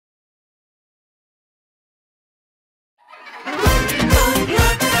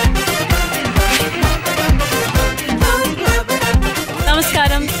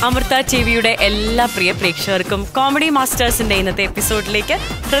അമൃത ടിവിയുടെ എല്ലാ പ്രിയ പ്രേക്ഷകർക്കും കോമഡി മാസ്റ്റേഴ്സിന്റെ ഇന്നത്തെ എപ്പിസോഡിലേക്ക്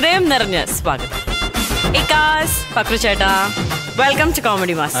ഹൃദയം നിറഞ്ഞ് സ്വാഗതം. ഇക്കാസ് പക്രു ചേട്ടാ, വെൽക്കം ടു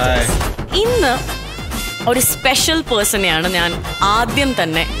കോമഡി മാസ്റ്റേഴ്സ്. ഇന്ന് ഒരു സ്പെഷ്യൽ പേഴ്സണെയാണ് ഞാൻ ആദ്യം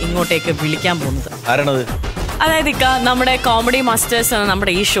തന്നെ ഇങ്ങോട്ടേക്ക് വിളിക്കാൻ പോകുന്നത്. അതായത് ഇക്ക, നമ്മുടെ കോമഡി മാസ്റ്റേഴ്സ് എന്ന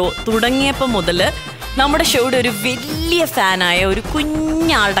നമ്മുടെ ഈ ഷോ തുടങ്ങിയപ്പോൾ മുതൽ നമ്മുടെ ഷോയുടെ ഒരു വലിയ ഫാനായ ഒരു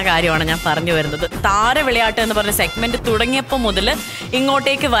കുഞ്ഞാളുടെ കാര്യമാണ് ഞാൻ പറഞ്ഞു വരുന്നത്. താരവിളയാട്ട് എന്ന് പറഞ്ഞ സെഗ്മെന്റ് തുടങ്ങിയപ്പോൾ മുതൽ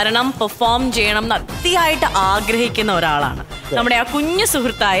ഇങ്ങോട്ടേക്ക് വരണം, പെർഫോം ചെയ്യണം എന്ന് അതിയായിട്ട് ആഗ്രഹിക്കുന്ന ഒരാളാണ്. നമ്മുടെ ആ കുഞ്ഞു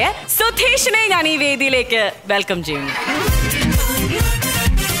സുഹൃത്തായ സുധീഷിനെ ഞാൻ ഈ വേദിയിലേക്ക് വെൽക്കം ചെയ്യുന്നു.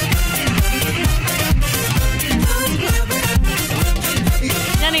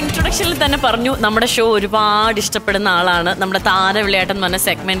 ഞാൻ ഇൻട്രൊഡക്ഷനിൽ തന്നെ പറഞ്ഞു, നമ്മുടെ ഷോ ഒരുപാട് ഇഷ്ടപ്പെടുന്ന ആളാണ്. നമ്മുടെ താരവിളയാട്ടം എന്ന് പറഞ്ഞ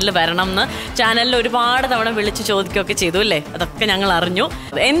സെഗ്മെന്റിൽ വരണം എന്ന് ചാനലിൽ ഒരുപാട് തവണ വിളിച്ച് ചോദിക്കുകയൊക്കെ ചെയ്തു അല്ലേ? അതൊക്കെ ഞങ്ങൾ അറിഞ്ഞു.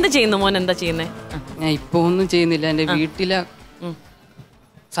 എന്ത് ചെയ്യുന്നു മോൻ? എന്താ ചെയ്യുന്നത്? ഞാൻ ഇപ്പൊ ഒന്നും ചെയ്യുന്നില്ല. എൻ്റെ വീട്ടിലെ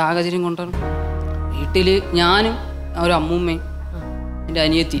സാഹചര്യം കൊണ്ടാണ്. വീട്ടില് ഞാനും ഒരു അമ്മൂമ്മയും എൻ്റെ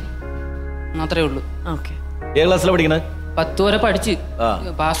അനിയത്തി മാത്രമേ ഉള്ളൂ. ഓക്കെ. 10 വരെ പഠിച്ച്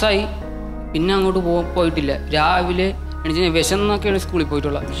പാസ്സായി. പിന്നെ അങ്ങോട്ട് പോയിട്ടില്ല. രാവിലെ വിശന്നൊക്കെയാണ് സ്കൂളിൽ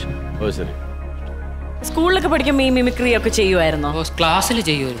പോയിട്ടുള്ളത്. സ്കൂളിലൊക്കെ പഠിക്കുമ്പോൾ ഈ മിമിക്രി ഒക്കെ ചെയ്യുമായിരുന്നോ? ക്ലാസ്സിൽ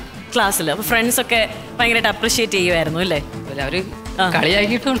ചെയ്യുമായിരുന്നു. ക്ലാസ്സിൽ അപ്പൊ ഫ്രണ്ട്സ് ഒക്കെ ഭയങ്കരമായിട്ട് അപ്രീഷിയേറ്റ് ചെയ്യുമായിരുന്നു അല്ലേ? അവര്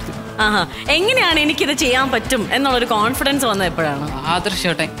കളിയാക്കിയിട്ടുണ്ട്. എങ്ങനെയാണ് എനിക്കിത് ചെയ്യാൻ പറ്റും എന്നുള്ളൊരു കോൺഫിഡൻസ് വന്നത് എപ്പോഴാണ്?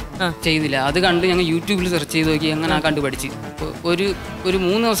 ആദർശേട്ടൻ ചെയ്തില്ല, അത് കണ്ട് ഞങ്ങൾ യൂട്യൂബിൽ സെർച്ച് ചെയ്ത് നോക്കി. അങ്ങനെ കണ്ട് പഠിച്ച് ഒരു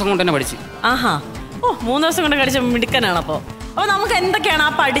 3 ദിവസം കൊണ്ട് തന്നെ പഠിച്ച്. 3 ദിവസം കൊണ്ട് പഠിച്ച മിടുക്കനാണ്. അപ്പോൾ നമുക്ക് എന്തൊക്കെയാണ്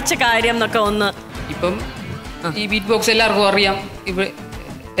ആ പഠിച്ച കാര്യം എന്നൊക്കെ ഒന്ന്. ഇപ്പം ഈ ബീറ്റ് ബോക്സ് എല്ലാവർക്കും അറിയാം, ഇവിടെ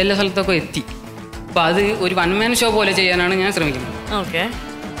എല്ലാ സ്ഥലത്തൊക്കെ എത്തി. അപ്പം അത് ഒരു 1 മാൻ ഷോ പോലെ ചെയ്യാനാണ് ഞാൻ ശ്രമിക്കുന്നത്. ഓക്കെ.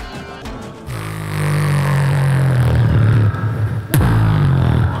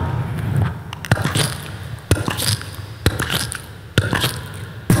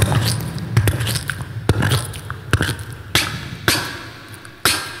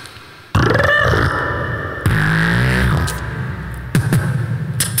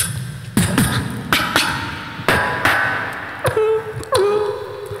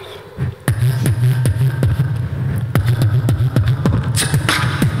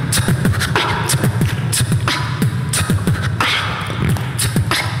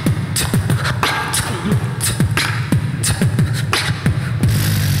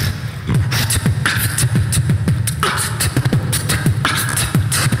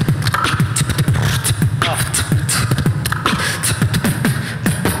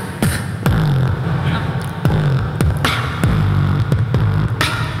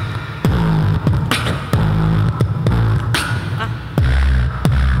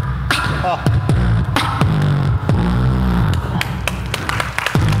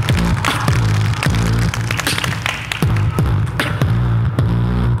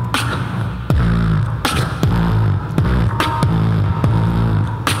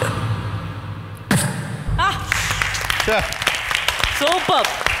 സൂപ്പർ.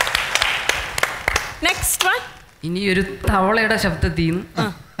 Next one. ഇനി ഒരു തവളയുടെ ശബ്ദത്തിൽ നിന്ന്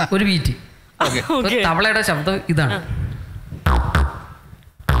ഒരു ബീറ്റ്. തവളയുടെ ശബ്ദം ഇതാണ്.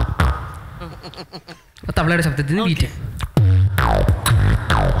 തവളയുടെ ശബ്ദത്തിൽ നിന്ന് ബീറ്റ്.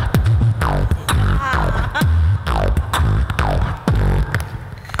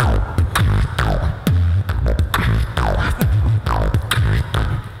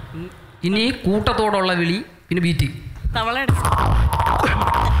 ഇനി കൂട്ടത്തോടുള്ള വിളി, പിന്നെ ബീറ്റ്. തവളയുടെ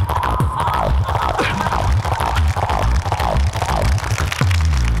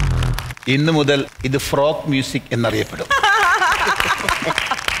ഇന്ന് മുതൽ ഇത് ഫ്രോക്ക് മ്യൂസിക് എന്നറിയപ്പെടും.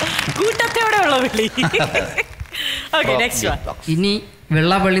 കൂട്ടത്തോടെയുള്ള വിളി. Okay, next one. ഇനി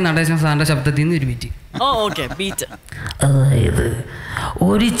വെള്ളാപ്പള്ളി നടേശൻ സാറിന്റെ ശബ്ദത്തിൽ നിന്ന് ഒരു ബീറ്റ്. Okay, beat. അതായത്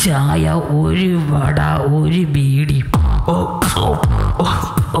ഒരു ചായ, ഒരു വട, ഒരു ബീഡി.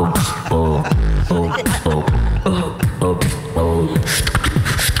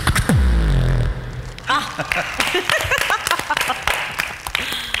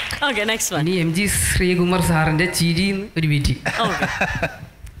 Okay, next one. ഇനി MG ശ്രീകുമാർ സാറിന്റെ ചിരിന്ന് ഒരു ബീറ്റ്.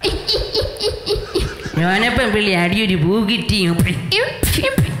 ഞാനപ്പം പിള്ളി അടിയൊരു പൂ കിട്ടി.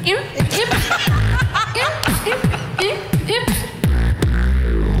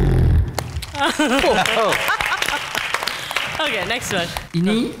 Okay, next one.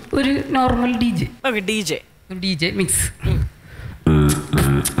 ഇനി ഒരു normal DJ. Okay, DJ mix.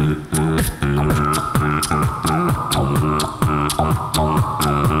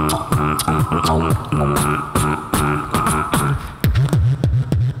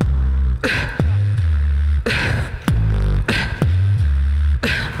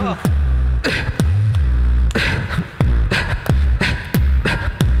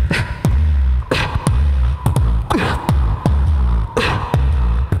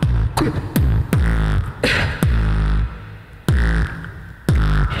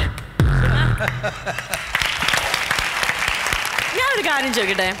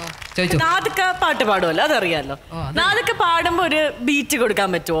 ചോദിക്കട്ടെ? ചോദിച്ചോ. നാദൊക്കെ പാട്ട് പാടുമല്ലോ, അതറിയാലോ. നാദൊക്കെ പാടുമ്പോ ഒരു ബീറ്റ് കൊടുക്കാൻ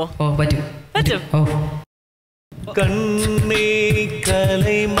പറ്റുമോ? പറ്റും. கண்ணே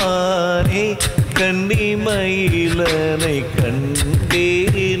கலைமானே கன்னிமயிலனை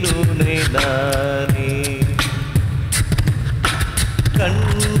கண்டேனுனை நானே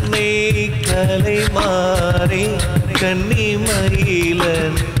கண்ணே கலைமானே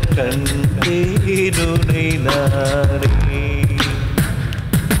கன்னிமயிலன் கண்டேனுனை நானே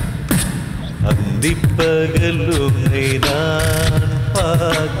அந்திப்பகலுனை நான்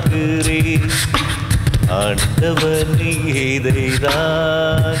பார்க்கிறேன் ஆண்டவனே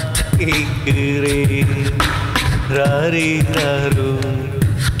இதைதான் கேட்கிறேன் ராரிராரோ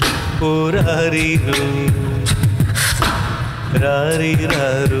போராரிரோ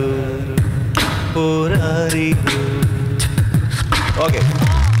ராரிராரோ போராரிரோ. ഓക്കെ,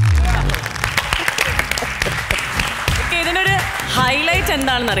 ഇതിനൊരു ഹൈലൈറ്റ്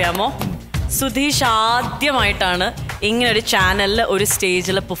എന്താണെന്ന് അറിയാമോ? സുധീഷ് ആദ്യമായിട്ടാണ് ഇങ്ങനെ ഒരു ചാനലിൽ ഒരു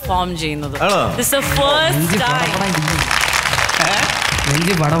സ്റ്റേജിൽ പെർഫോം ചെയ്യുന്നത്.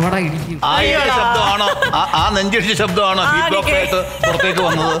 ശബ്ദമാണോ ആ നെഞ്ചിടിച്ച ശബ്ദമാണോ ബീറ്റ് ബോക്സ് ആയിട്ട് പുറത്തേക്ക്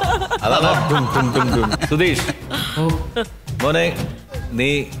വന്നത്? അതാണ് സുധീഷ് മോനെ, നീ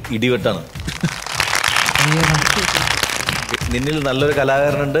ഇടിവെട്ടാണ്. നിന്നിൽ നല്ലൊരു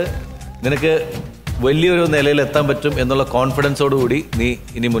കലാകാരനുണ്ട്. നിനക്ക് വലിയൊരു നിലയിൽ എത്താൻ പറ്റും എന്നുള്ള കോൺഫിഡൻസോടുകൂടി നീ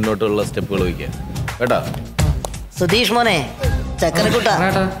ഇനി മുന്നോട്ടുള്ള സ്റ്റെപ്പുകൾ വയ്ക്കുക കേട്ടാ. സുധീഷ് മോനെ,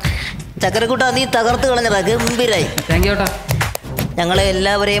 ചക്കരക്കുട്ട നീ തകർത്ത് കളഞ്ഞതാ, ഗംഭീരായി. ഞങ്ങളെ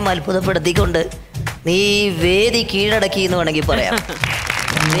എല്ലാവരെയും അത്ഭുതപ്പെടുത്തിക്കൊണ്ട് നീ വേദി കീഴടക്കി എന്ന് വേണമെങ്കിൽ പറയാം.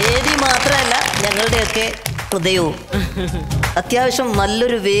 വേദി മാത്രമല്ല, ഞങ്ങളുടെയൊക്കെ ഹൃദയവും. അത്യാവശ്യം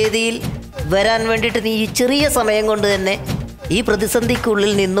നല്ലൊരു വേദിയിൽ വരാൻ വേണ്ടിയിട്ട് നീ ഈ ചെറിയ സമയം കൊണ്ട് തന്നെ ഈ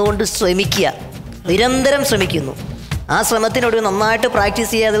പ്രതിസന്ധിക്കുള്ളിൽ നിന്നുകൊണ്ട് ശ്രമിക്കുക, നിരന്തരം ശ്രമിക്കുന്നു. ആ ശ്രമത്തിനോട് നന്നായിട്ട്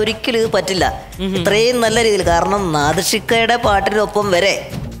പ്രാക്ടീസ് ചെയ്യാതെ ഒരിക്കലും ഇത് പറ്റില്ല ഇത്രയും നല്ല രീതിയിൽ. കാരണം നാദൃഷിക്കയുടെ പാട്ടിനൊപ്പം വരെ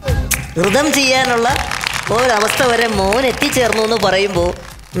നൃത്തം ചെയ്യാനുള്ള ഒരവസ്ഥ വരെ മോൻ എത്തിച്ചേർന്നു എന്ന് പറയുമ്പോൾ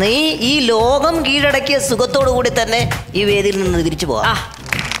നീ ഈ ലോകം കീഴടക്കിയ സുഖത്തോടു കൂടി തന്നെ ഈ വേദിയിൽ നിന്ന് തിരിച്ചു പോവാം.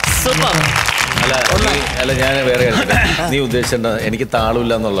 അല്ല ഞാൻ വേറെ നീ ഉദ്ദേശിച്ചത് എനിക്ക്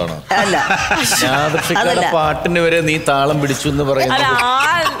താളമില്ല എന്നുള്ളതാണോ? അല്ല, നാദൃഷിക്കയുടെ പാട്ടിന് വരെ നീ താളം പിടിച്ചു എന്ന് പറയുന്നത്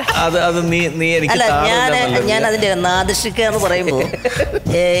അത് നീ എനിക്ക് ഞാൻ അതിന്റെ നാദൃഷിക്ക എന്ന് പറയുമ്പോൾ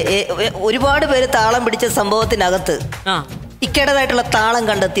ഒരുപാട് പേര് താളം പിടിച്ച സംഭവത്തിനകത്ത് ഇക്കടേതായിട്ടുള്ള താളം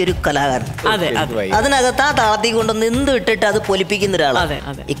കണ്ടെത്തിയ ഒരു കലാകാരൻ. അതിനകത്ത് ആ താളത്തിൽ കൊണ്ട് നിന്ന് ഇട്ടിട്ട് അത് പൊലിപ്പിക്കുന്ന ഒരാളാണ്.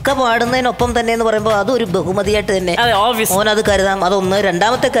 ഇക്ക പാടുന്നതിനൊപ്പം തന്നെ എന്ന് പറയുമ്പോൾ അതൊരു ബഹുമതിയായിട്ട് തന്നെ മോനത് കരുതാം. അതൊന്ന്.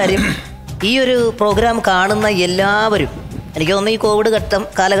 രണ്ടാമത്തെ കാര്യം, ഈ ഒരു പ്രോഗ്രാം കാണുന്ന എല്ലാവരും, എനിക്ക് തോന്നുന്നു ഈ കോവിഡ്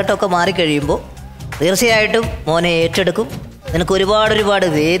കാലഘട്ടമൊക്കെ മാറിക്കഴിയുമ്പോൾ തീർച്ചയായിട്ടും മോനെ ഏറ്റെടുക്കും. നിനക്ക് ഒരുപാട്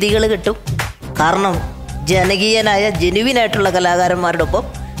വേദികൾ കിട്ടും. കാരണം ജനകീയനായ ജെനുവിനായിട്ടുള്ള കലാകാരന്മാരുടെ ഒപ്പം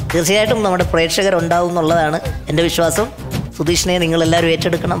തീർച്ചയായിട്ടും നമ്മുടെ പ്രേക്ഷകരുണ്ടാവും എന്നുള്ളതാണ് എൻ്റെ വിശ്വാസം. സുധീഷിനെ നിങ്ങളെല്ലാവരും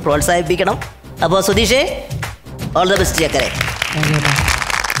ഏറ്റെടുക്കണം, പ്രോത്സാഹിപ്പിക്കണം. അപ്പോൾ സുധീഷേ, ഓൾ ദ ബെസ്റ്റ് ചക്കരെ.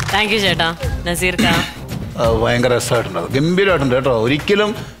 താങ്ക് യു ചേട്ടാ. നസീർക്ക ഭയങ്കര രസമായിട്ടുണ്ട്, ഗംഭീരമായിട്ടുണ്ട് കേട്ടോ. ഒരിക്കലും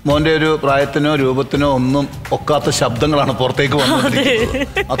മോൻ്റെ ഒരു പ്രായത്തിനോ രൂപത്തിനോ ഒന്നും ഒക്കാത്ത ശബ്ദങ്ങളാണ് പുറത്തേക്ക്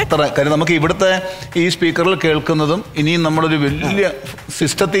വന്നിരിക്കുന്നത്. അത്ര കാര്യം നമുക്ക് ഇവിടുത്തെ ഈ സ്പീക്കറിൽ കേൾക്കുന്നതും ഇനിയും നമ്മളൊരു വലിയ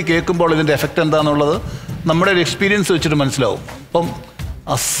സിസ്റ്റത്തിൽ കേൾക്കുമ്പോൾ ഇതിൻ്റെ എഫക്റ്റ് എന്താണെന്നുള്ളത് നമ്മുടെ ഒരു എക്സ്പീരിയൻസ് വെച്ചിട്ട് മനസ്സിലാവും. അപ്പം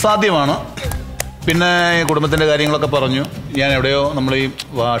അസാധ്യമാണ്. പിന്നെ കുടുംബത്തിൻ്റെ കാര്യങ്ങളൊക്കെ പറഞ്ഞു. ഞാൻ എവിടെയോ നമ്മൾ ഈ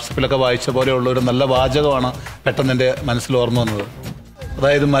വാട്സപ്പിലൊക്കെ വായിച്ച പോലെയുള്ള ഒരു നല്ല വാചകമാണ് പെട്ടെന്ന് എൻ്റെ മനസ്സിൽ ഓർമ്മ വന്നത്.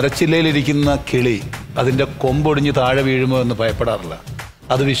 അതായത് മരച്ചില്ലയിലിരിക്കുന്ന കിളി അതിൻ്റെ കൊമ്പൊടിഞ്ഞ് താഴെ വീഴുമോ എന്ന് ഭയപ്പെടാറില്ല,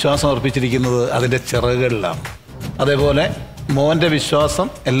 അത് വിശ്വാസം അർപ്പിച്ചിരിക്കുന്നത് അതിൻ്റെ ചിറകുകളിലാണ്. അതേപോലെ മോൻ്റെ വിശ്വാസം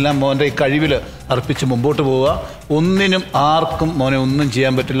എല്ലാം മോൻ്റെ ഈ കഴിവിൽ അർപ്പിച്ച് മുമ്പോട്ട് പോവുക. ഒന്നിനും ആർക്കും മോനെ ഒന്നും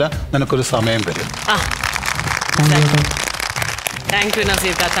ചെയ്യാൻ പറ്റില്ല, നിനക്കൊരു സമയം തരും. Thank you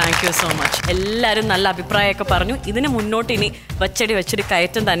നസീർക്ക, thank you so much. എല്ലാവരും നല്ല അഭിപ്രായമൊക്കെ പറഞ്ഞു. ഇതിന് മുന്നോട്ട് ഇനി വെച്ചടി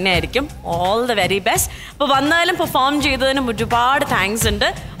കയറ്റം തന്നെയായിരിക്കും. All the very best. അപ്പോൾ വന്നാലും പെർഫോം ചെയ്തതിനും ഒരുപാട് താങ്ക്സ് ഉണ്ട്.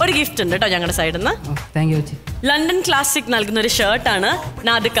 ഒരു ഗിഫ്റ്റ് ഉണ്ട് കേട്ടോ ഞങ്ങളുടെ സൈഡിൽ നിന്ന്. ലണ്ടൻ ക്ലാസിക് നൽകുന്ന ഒരു ഷർട്ടാണ്.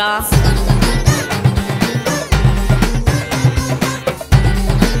 നാദിക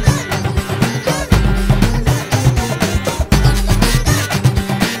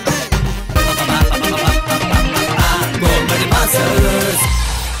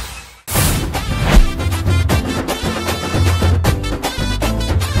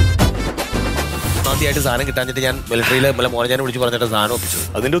ആദ്യമായിട്ട് സാധനം കിട്ടാഞ്ഞിട്ട് ഞാൻ മിലിറ്ററിയിലെ മോനെ ഞാൻ വിളിച്ച് പറഞ്ഞിട്ട് സാധനം ഒപ്പിച്ചു.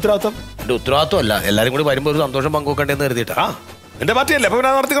 അതിന്റെ ഉത്തരവാദിത്വം എന്റെ ഉത്തരവാദിത്വമല്ല, എല്ലാരും കൂടി വരുമ്പോൾ ഒരു സന്തോഷം പങ്കുവെക്കണ്ടെന്ന് കരുതിയിട്ടാ. എന്റെ പാർട്ടിയല്ലേ അപ്പൊ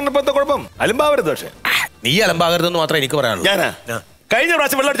നടത്തിക്കൊണ്ടപ്പോ കുഴപ്പം അലമ്പാവരുത്. പക്ഷേ നീ അലമ്പാകരുതെന്ന് മാത്രമേ എനിക്ക് പറയാനുള്ളൂ. ഞാനാ കഴിഞ്ഞ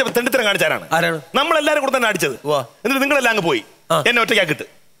പ്രാവശ്യം വെള്ളം അടിച്ചപ്പോൾ തെണ്ടിത്തരം കാണിച്ചാരാണ്. ആരാണ്? നമ്മളെല്ലാരും കൂടെ തന്നെ അടിച്ചത്. എന്നിട്ട് നിങ്ങളെല്ലാം അങ്ങ് പോയി, എന്നെ ഒറ്റയ്ക്കാക്കിട്ട്.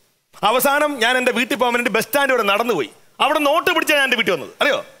 അവസാനം ഞാൻ എന്റെ വീട്ടിൽ പോകാൻ വേണ്ടി ബസ് സ്റ്റാൻഡ് വരെ നടന്നു പോയി. അവിടെ നോട്ട് പിടിച്ചാ ഞാൻ എന്റെ വീട്ടിൽ വന്നത്,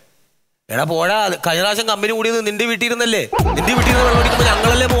 അറിയോ? എടാ പോടാ, കഴിഞ്ഞ പ്രാവശ്യം കമ്പനി കൂടിയത് നിന്റെ വീട്ടിൽ ഇരുന്നല്ലേ? നിന്റെ വീട്ടിൽ നിന്ന് വെള്ളം അടിക്കുമ്പോൾ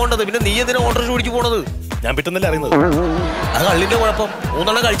ഞങ്ങളല്ലേ പോകേണ്ടത്, പിന്നെ നീ എന്തിനാ ഓട്ടോറിക്ഷ പിടിച്ചു പോണത്? ഞാൻ പിറ്റുന്നല്ലേ അറിയുന്നത്. അത് കള്ളിന്റെ കുഴപ്പം.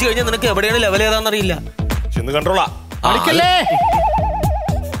 3 കഴിച്ചു കഴിഞ്ഞാൽ നിനക്ക് എവിടെയാണ് ലെവൽ ഏതാണെന്നറിയില്ല. ചെന്ന് കൺട്രോളാ.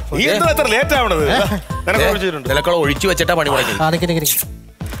 നീ എന്താ എത്ര ലേറ്റ് ആവണത്? നിലക്കള ഒഴിച്ചു വെച്ചിട്ടാ പണി മുടക്കി.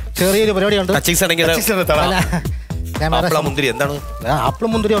 ചെറിയൊരു പരിപാടിയുണ്ട്. മുന്തിരി എന്താണ്?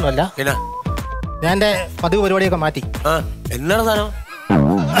 ആപ്പിളും മുന്തിരി ഒന്നുമല്ല, പിന്നെ ഞാൻ എന്റെ പതിവ് പരിപാടിയൊക്കെ മാറ്റി. എന്താണ് സാധനം?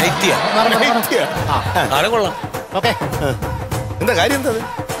 കൊള്ളാം. ഓക്കെ, എന്താ കാര്യം? എന്താ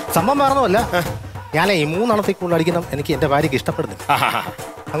സംഭവം മാറുന്നതല്ല, ഞാൻ ഈ 3 അണത്തേക്കുള്ള അടിക്കുന്ന എനിക്ക് എന്റെ ഭാര്യക്ക് ഇഷ്ടപ്പെടുന്നില്ല.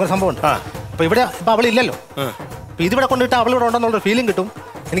 അങ്ങനെ സംഭവമുണ്ട്. അപ്പൊ ഇവിടെ ഇപ്പൊ അവളില്ലല്ലോ, അപ്പൊ ഇതിവിടെ കൊണ്ടിട്ട് അവളിവിടെ ഉണ്ടെന്നുള്ള ഫീലിംഗ് കിട്ടും.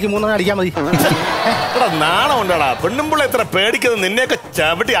 എനിക്ക് 3 അടിക്കാൻ മതി. നാണം ഉണ്ടാടാ, പെണ്ണുമ്പോൾ എത്ര പേടിക്കുന്നത്. നിന്നെയൊക്കെ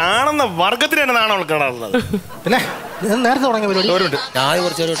ചവിട്ടി ആണെന്ന വർഗത്തിന് തന്നെ നാണം ഉൾക്കാടാറുള്ളത്. പിന്നെ നേരത്തെ തുടങ്ങിയ പരിപാടി.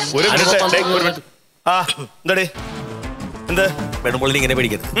 എന്ത് പെണ്ണുമ്പോൾ ഇങ്ങനെ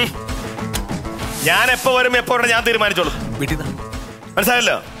പേടിക്കുന്നത്? ഞാൻ എപ്പോ വരും എപ്പോ ഞാൻ തീരുമാനിച്ചോളൂ. വീട്ടിൽ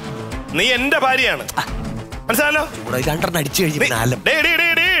മനസ്സിലായല്ലോ, നീ എന്റെ ഭാര്യയാണ്. മനസ്സിലായല്ലോ. അടിച്ചു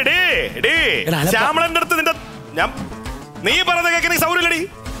ശ്യാമളന്റെ അടുത്ത് നിന്റെ നീ പറഞ്ഞ കേൾക്കാൻ എനിക്ക് സൗകര്യമില്ലടി.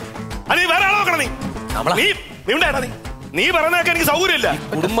 അത് വേറെ ആളോ നോക്കണം. നീ പറഞ്ഞ കേൾക്കാൻ എനിക്ക് സൗകര്യമില്ല.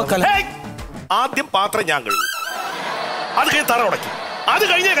 ആദ്യം പാത്രം ഞാൻ കഴുകും, അത് കഴിഞ്ഞ് തറ ഉടയ്ക്കും, അത്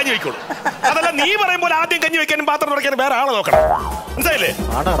കഴിഞ്ഞേ കഞ്ഞി വെക്കുള്ളൂ. അതല്ല നീ പറയുമ്പോൾ ആദ്യം കഞ്ഞി വെക്കാനും പാത്രം ഉടയ്ക്കാനും വേറെ ആളെ നോക്കണം. മനസ്സിലായില്ലേ?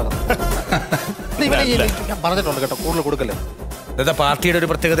 പറഞ്ഞിട്ടുണ്ട് കേട്ടോ, കൂടുതൽ കൊടുക്കല്ലേ. ഇന്നത്തെ പാർട്ടിയുടെ ഒരു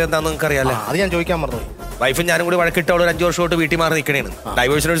പ്രത്യേകത എന്താണെന്ന് നിങ്ങൾക്ക് അറിയാലോ? അത് ഞാൻ ചോദിക്കാൻ പറഞ്ഞു. വൈഫും ഞാനും കൂടി വഴക്കിട്ട് അവൾ 5 വർഷമായിട്ട് വീട്ടിൽ മാറി നിൽക്കണേണ്.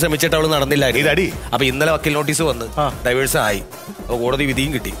 ഡൈവേഴ്സിനോട് ശ്രമിച്ചിട്ട് അവൾ നടന്നില്ലായിരുന്നു. അപ്പൊ ഇന്നലെ വക്കീൽ നോട്ടീസ് വന്ന് ഡൈവേഴ്സ് ആയി, കോടതി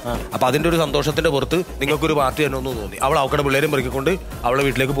വിധിയും കിട്ടി. അപ്പൊ അതിന്റെ ഒരു സന്തോഷത്തിന്റെ പുറത്ത് നിങ്ങൾക്കൊരു പാർട്ടി തന്നെ ഒന്ന് തോന്നി. അവൾ അവക്കടെ പിള്ളേരും പെറുക്കിക്കൊണ്ട് അവളെ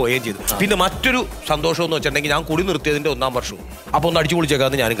വീട്ടിലേക്ക് പോവുകയും ചെയ്തു. പിന്നെ മറ്റൊരു സന്തോഷം എന്ന് വെച്ചിട്ടുണ്ടെങ്കിൽ ഞാൻ കുടി നിർത്തിയതിന്റെ 1-ാം വർഷവും. അപ്പൊ ഒന്ന് അടിച്ചു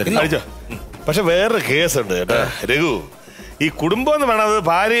പൊളിച്ചേക്കാന്ന് ഞാനും കരുതി. പക്ഷെ വേറൊരു കേസുണ്ട് കേട്ടോ രഘു. ഈ കുടുംബം എന്ന് വേണത്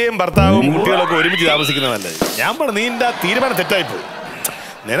ഭാര്യയും ഭർത്താവും കുട്ടികളൊക്കെ ഒരുമിച്ച് താമസിക്കുന്നതല്ലേ. ഞാൻ പറഞ്ഞു നീ എന്റെ തീരുമാനം തെറ്റായിപ്പോയി.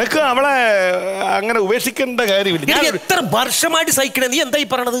 നിനക്ക് അവളെ അങ്ങനെ ഉപേക്ഷിക്കേണ്ട കാര്യമില്ല. എത്ര വർഷമായിട്ട് സഹിക്കണേ? നീ എന്തായി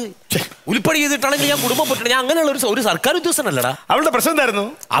പറയണത്? ഉൽപ്പടി ചെയ്തിട്ടാണെങ്കിൽ ഞാൻ കുടുംബം പൊട്ടണേ. ഞാൻ അങ്ങനെയുള്ള ഒരു സർക്കാർ ഉദ്യോഗസ്ഥനല്ലടാ. അവളുടെ പ്രശ്നം എന്തായിരുന്നു?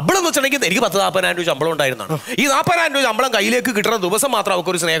 അവളെന്ന് വെച്ചിട്ടുണ്ടെങ്കിൽ എനിക്ക് 10-40,000 രൂപ ശമ്പളം ഉണ്ടായിരുന്നാണ്. ഈ 40,000 രൂപ ശമ്പളം കയ്യിലേക്ക് കിട്ടുന്ന ദിവസം മാത്രം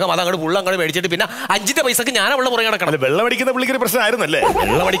അവർക്ക് ഒരു സ്നേഹം. അത് അങ്ങോട്ട് അങ്ങോട്ട് മേടിച്ചിട്ട് പിന്നെ 5 പൈസക്ക് ഞാൻ അവളെ പുറകെ നടക്കണം. വെള്ളം അടിക്കുന്ന പുള്ളിക്കൊരു പ്രശ്നമായിരുന്നല്ലേ?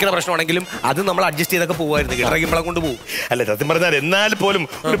 വെള്ളം അടിക്കുന്ന പ്രശ്നമാണെങ്കിലും അത് നമ്മൾ അഡ്ജസ്റ്റ് ചെയ്തൊക്കെ പോകുമായിരുന്നു. കിടക്കിമ്പളം കൊണ്ട് പോകും. അല്ല സത്യം പറഞ്ഞാൽ എന്നാൽ പോലും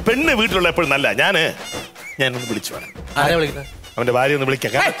ഒരു പെണ്ണ് വീട്ടിലുള്ള എപ്പോഴും നല്ല. ഞാനൊന്ന് വിളിച്ചു വേണം. ആരെ വിളിക്കുന്നത്? അവന്റെ ഭാര്യ ഒന്ന്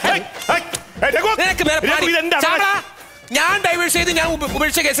വിളിക്കാം. ഞാൻ ഡൈവേഴ്സ് ചെയ്ത് ഞാൻ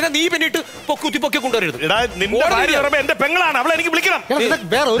ഉപേക്ഷിച്ച കേസിനെ നീ പിന്നിട്ട് പൊക്കി കൊണ്ടുവരരുത്. എന്റെ പെങ്ങളാണ്, അവളെ എനിക്ക് വിളിക്കണം.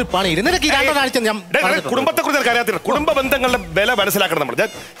 വേറെ ഒരു പണി കുടുംബത്തെ കുറിച്ച് അറിയാത്തില്ല. കുടുംബ ബന്ധങ്ങളുടെ വില മനസ്സിലാക്കണം നമ്മൾ.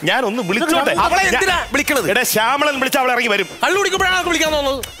 ഞാൻ ഒന്ന് വിളിച്ചോട്ടെ. അവളെ എന്തിനാ വിളിക്കണത്? ശ്യാമളൻ വിളിച്ച അവളെ ഇറങ്ങി വരും. കള്ളു കുടിക്കുമ്പോഴാണ് വിളിക്കാൻ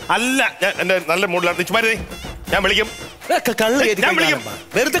തോന്നുന്നത്. അല്ല, എന്റെ നല്ല മൂഡിലാണ്. ഞാൻ വിളിക്കും. കള്ള് കയറ്റി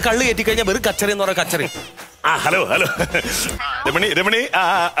വെറുതെ കള്ള് കയറ്റി കഴിഞ്ഞാൽ വെറും കച്ചറി എന്ന് പറയാം. കച്ചറി. ഹലോ രമണി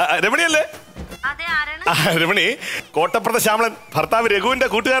അല്ലേ? രമണി, കോട്ടപ്പുറത്തെ ശ്യാമളൻ, ഭർത്താവ് രഘുവിന്റെ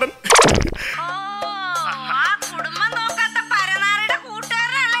കൂട്ടുകാരൻ.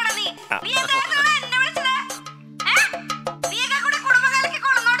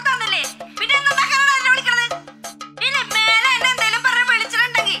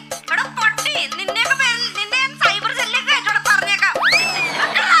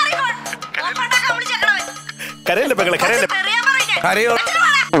 കരയല്ലേ പെങ്ങളെ?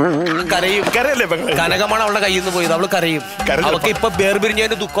 കനകമാണ് അവളുടെ കയ്യിൽ നിന്ന് പോയത്. അവള് കരയും. അവൾക്ക് ഇപ്പൊ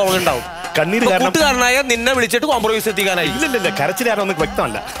വേർപിരിഞ്ഞതിന്റെ ദുഃഖം അവളുണ്ടാവും. കണ്ണീര് കൂട്ടുകാരനായ നിന്നെ വിളിച്ചിട്ട് കോംപ്രമൈസ് എത്തിക്കാനായി. ഇല്ലല്ല, കരച്ചിലാരോ ഒന്നും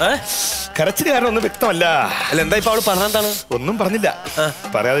വ്യക്തമല്ല. കരച്ചിലാരോ ഒന്നും വ്യക്തമല്ല. അല്ല, എന്താ ഇപ്പൊ അവള് പറഞ്ഞെന്താണ്? ഒന്നും പറഞ്ഞില്ല.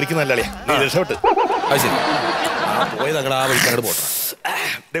 പറയാതിരിക്കുന്നല്ലേ നീ രക്ഷപ്പെട്ട്. അത് ശരി, പോയത് അങ്ങനെ ആ വിളിക്കാനോട് പോട്ടെ.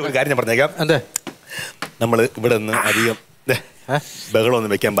 ഒരു കാര്യം ഞാൻ പറഞ്ഞേക്കാം. എന്താ? നമ്മള് ഇവിടെ നിന്ന് അധികം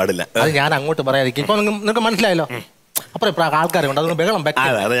ബഹളമൊന്നും വെക്കാൻ പാടില്ല. അത് ഞാൻ അങ്ങോട്ട് പറയാതിരിക്കും. ഇപ്പൊ നിങ്ങൾക്ക് മനസ്സിലായല്ലോ. അപ്പുറം ആൾക്കാരുണ്ട്, അതുകൊണ്ട് ബഹളം.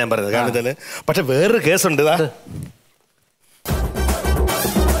 അതാ ഞാൻ പറഞ്ഞത്. കാരണം വെച്ചാല് പക്ഷെ വേറൊരു കേസുണ്ട്.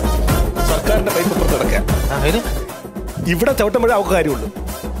 സർക്കാരിന്റെ പൈപ്പ് പുറത്ത് കിടക്കുക. ഇവിടെ ചവിട്ടുമ്പോഴേ അവർക്ക് കാര്യമുള്ളൂ.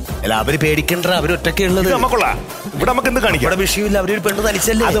 അല്ല, അവര് പേടിക്കണ്ട, അവരൊറ്റൊക്കെ ഉള്ളത്. നമുക്കുള്ള ഇവിടെ നമുക്ക് എന്ത് കാണിക്കാം? ഇവിടെ വിഷയമില്ല. അവരൊരു പെണ്ണ്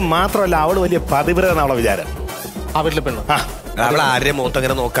തനിച്ചല്ലേ. അത് മാത്രമല്ല, അവള് വലിയ പതിവ്രത എന്നുള്ള വിചാരം. ആ വീട്ടിലെ പെണ്ണ് അവളെ ആരെയും മുഖത്ത്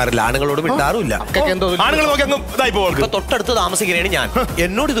അങ്ങനെ നോക്കാറില്ല. ആണുങ്ങളോട് വിട്ടാറുമില്ല. ആണുങ്ങൾ നോക്കി തൊട്ടടുത്ത് താമസിക്കുകയാണ് ഞാൻ.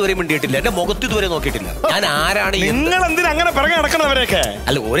 എന്നോട് ഇതുവരെ മിണ്ടിയിട്ടില്ല. എന്റെ മുഖത്ത് ഇതുവരെ നോക്കിയിട്ടില്ല. ഞാൻ ആരാണ്? നിങ്ങൾ എന്തിനാ അങ്ങനെ പിറകെ നടക്കണവരെയൊക്കെ?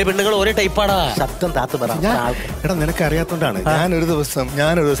 അല്ല, ഓരോ പെണ്ണുങ്ങൾ ഓരോ ടൈപ്പാടാ. ശബ്ദം താത്ത് പറ. എടാ, നിനക്ക് അറിയാത്തോണ്ടാണ്. ഞാനൊരു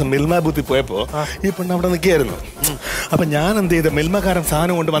ദിവസം മിൽമ ബൂത്തിൽ പോയപ്പോ ഈ പെണ്ണ് അവിടെ നിൽക്കുകയായിരുന്നു. അപ്പൊ ഞാൻ എന്ത് ചെയ്ത, മിൽമക്കാരൻ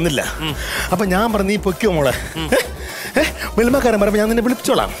സാധനം കൊണ്ട് വന്നില്ല. അപ്പൊ ഞാൻ പറഞ്ഞു, നീ പൊയ്ക്കോ മോളെ. മിൽമക്കാരൻ പറയുമ്പോ ഞാൻ നിന്നെ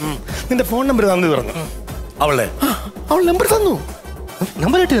വിളിച്ചോളാം, നിന്റെ ഫോൺ നമ്പർ തന്നു പറഞ്ഞു. അവൾ നമ്പർ തന്നു.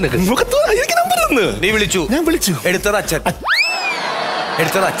 നമ്പർ കിട്ടി നിനക്ക്? എനിക്ക് നമ്പർ തന്നു. നീ വിളിച്ചു? ഞാൻ വിളിച്ചു. എടുത്തത് അച്ഛൻ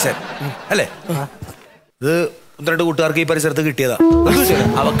അല്ലേ? ഇത് 12 കൂട്ടുകാർക്ക് ഈ പരിസരത്ത് കിട്ടിയതാ.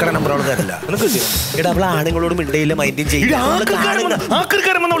 അവക്കടെ നമ്പർ അവൾ തരില്ല. എടാ അവളെ ആണുങ്ങളോട് മിണ്ടയില്ല, മൈൻഡും ചെയ്യില്ല.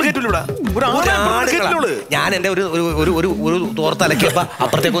 ഞാൻ എന്റെ ഒരു തോർത്തലക്കിയപ്പോ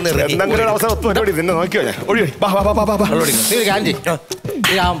അപ്പുറത്തേക്കൊന്ന് ഇറങ്ങി.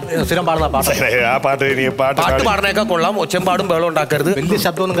 സ്ഥിരം പാടുന്ന പാട്ട് പാടുന്നേക്കാ കൊള്ളാം. ഒച്ചം പാടും ബഹളം ഉണ്ടാക്കരുത്. വലിയ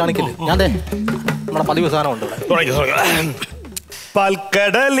ശബ്ദമൊന്നും കാണിക്കില്ല. ഞാൻ നമ്മുടെ പതിവ് സാധനമുണ്ട്.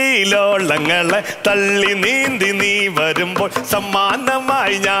 പാൽക്കടലിലോളങ്ങളെ തള്ളി നീന്തി നീ വരുമ്പോൾ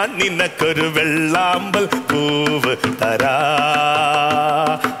സമ്മാനമായി ഞാൻ നിനക്കൊരു വെള്ളാമ്പൽ പൂവ് തരാ,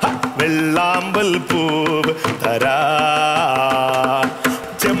 വെള്ളാമ്പൽ പൂവ് തരാ.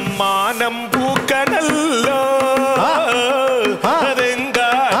 ചെമ്മാനം പൂക്കണല്ലോ,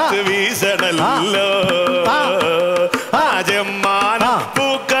 അതെങ്കാറ്റ് വീശണല്ലോ. ചെമ്മാനം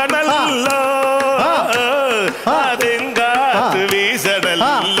പൂക്കണല്ലോ, അതെങ്കാറ്റ്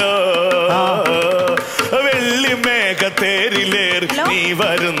വീശണല്ലോ. വെള്ളിമേഘത്തേരിലേറി നീ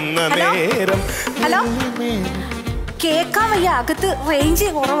വരുന്ന നേരം. ഹലോ, കേക്കാൻ വയ്യ, അകത്ത് റേഞ്ച്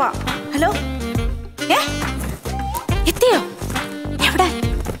കുറവാ. ഹലോ, എത്തിയോ? എവിടെ?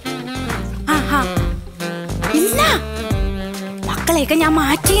 ഇല്ല, മക്കളെയൊക്കെ ഞാൻ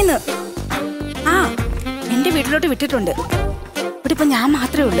മാറ്റിന്ന്. എന്റെ വീട്ടിലോട്ട് വിട്ടിട്ടുണ്ട്. ഇവിടെ ഇപ്പൊ ഞാൻ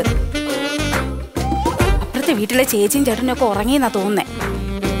മാത്രമേ ഉള്ളു. അപ്പുറത്തെ വീട്ടിലെ ചേച്ചിയും ചേട്ടനും ഒക്കെ ഉറങ്ങിയെന്നാ തോന്നുന്നേ.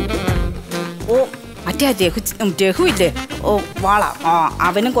 ഓ, മറ്റേ ജഹു ഇല്ലേ, ഓ വാള,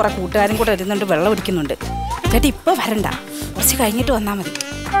 അവനും കുറെ കൂട്ടുകാരും കൂടെ ഇരുന്നുണ്ട്, വെള്ളം ഒടിക്കുന്നുണ്ട്. ചേട്ടാ ഇപ്പൊ വരണ്ട, കുറച്ച് കഴിഞ്ഞിട്ട് വന്നാ മതി.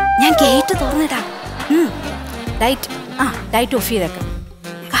 ഞാൻ ഗേറ്റ് തുറന്നിടാം. ലൈറ്റ് ഓഫ് ചെയ്തേക്കാം.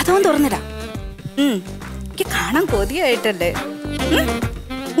 കഥവും തുറന്നിടാം. എനിക്ക് കാണാൻ കൊതിയായിട്ടല്ലേ.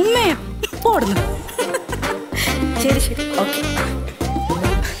 ഉമ്മേ പോടുന്നു. ശരി ശരി, ഓക്കെ.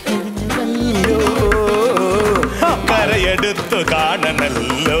 കരയെടുത്തു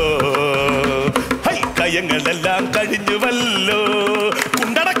കാണണല്ലോ, കയങ്ങളെല്ലാം കഴിഞ്ഞുവല്ലോ.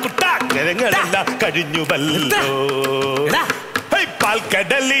 കുണ്ടടക്കുട്ട കരങ്ങളെല്ലാം കഴിഞ്ഞുവല്ലോ.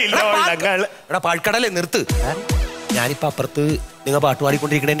 പാൽക്കടലിലോളങ്ങൾ. പാൽക്കടലെ നിർത്ത്. ഞാനിപ്പോ അപ്പുറത്ത് നിങ്ങൾ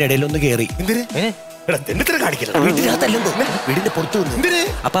പാട്ടുപാടിക്കൊണ്ടിരിക്കണതിന്റെ ഇടയിലൊന്ന് കേറി. വീടിന്റെ പുറത്ത് വന്നു.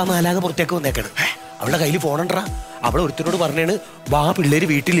 അപ്പൊ ആ മാലാക പുറത്തേക്ക് വന്നേക്കണം. അവളുടെ കയ്യിൽ ഫോണുണ്ടാ. അവളെ ഒരുത്തനോട് പറഞ്ഞാണ്, വാ പിള്ളേര്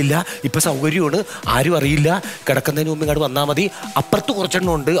വീട്ടിലില്ല, ഇപ്പൊ സൗകര്യമാണ്, ആരും അറിയില്ല, കിടക്കുന്നതിന് മുമ്പ് ഇങ്ങോട്ട് വന്നാ മതി. അപ്പുറത്ത്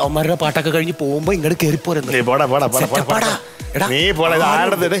കുറച്ചെണ്ണം ഉണ്ട്, അവന്മാരുടെ പാട്ടൊക്കെ കഴിഞ്ഞ് പോകുമ്പോ ഇങ്ങോട്ട് കേറിപ്പോരുന്നു.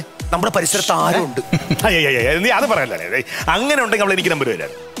 നമ്മുടെ പരിസരത്ത് ആരും ഉണ്ട്. നീ അത് പറയല്ലേ? അങ്ങനെ ഉണ്ടെങ്കിൽ അവൾ എനിക്ക് നമ്പർ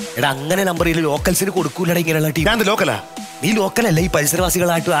വരാം. എടാ അങ്ങനെ നമ്പർ ലോക്കൽസിന് കൊടുക്കൂലടാ ഇങ്ങനെയുള്ള ടീം. ഞാൻ ലോക്കലാ. നീ ലോക്കലല്ല, ഈ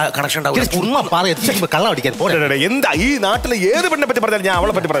പരിസരവാസികളായിട്ട് കണക്ഷൻ ഉണ്ടാവില്ല. കള്ളം അടിക്കാൻ എന്താ ഈ നാട്ടിലെ ഏത് പെണ്ണെ പറ്റി പറഞ്ഞാലും ഞാൻ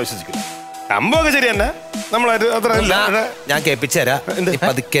അവളെ പറ്റി പറയാൻ വിശ്വസിക്കുന്നു. സംഭവമൊക്കെ ശരി തന്നെ. നമ്മളത് അത്ര ഞാൻ കേൾപ്പിച്ചു തരാം.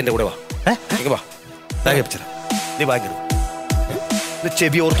 പതുക്കെ എന്റെ കൂടെ വാ. ഞാൻ കേൾപ്പിച്ചരാ. നീ വാങ്ങിടും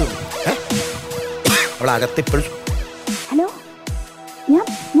ചെവി ഓർത്തു. അവളകത്തിപ്പോഴും ഹലോ,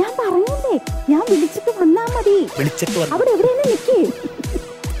 ഞാൻ പറഞ്ഞില്ലേ, ഞാൻ വിളിച്ചിട്ട് വന്നാ മതി. വിളിച്ചിട്ട് അവിടെ എവിടെയാണ് നിൽക്കേ?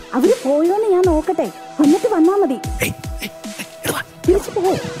 അവര് പോയോന്ന് ഞാൻ നോക്കട്ടെ, എന്നിട്ട് വന്നാ മതി. തിരിച്ചു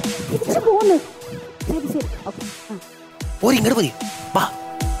പോന്ന്. ശരി ശരി, ഓരി ഇങ്ങോട്ട് പോയി. വാ.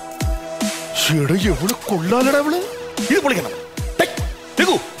 എവള് കൊള്ളാലടാ അവള്. ഇത് പൊളിക്കണം,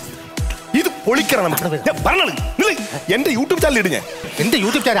 ഇത് പൊളിക്കണം. എന്റെ യൂട്യൂബ് ചാനൽ ഇട്. ഞാൻ എന്റെ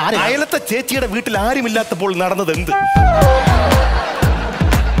യൂട്യൂബ് ചാനൽ അയലത്തെ ചേച്ചിയുടെ വീട്ടിൽ ആരുമില്ലാത്തപ്പോൾ നടന്നത് എന്ത്?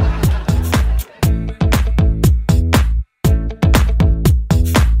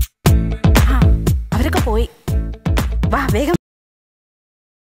 അവരൊക്കെ പോയി. വാ വേഗം.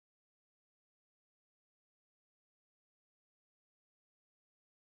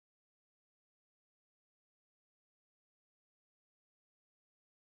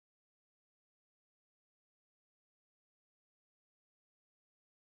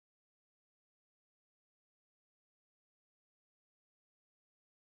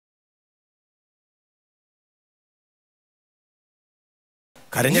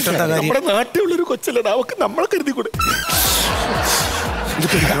 കരഞ്ഞിട്ടെന്താ കാര്യം? നമ്മുടെ നാട്ടിലുള്ളൊരു കൊച്ചല്ലടാ, അവക്ക് നമ്മളെ കരുതി കൂടെ.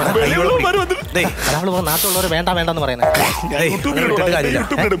 നാട്ടിലുള്ളവർ വേണ്ട വേണ്ടെന്ന് പറയുന്നത്.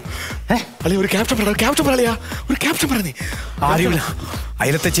 ആരുമില്ല,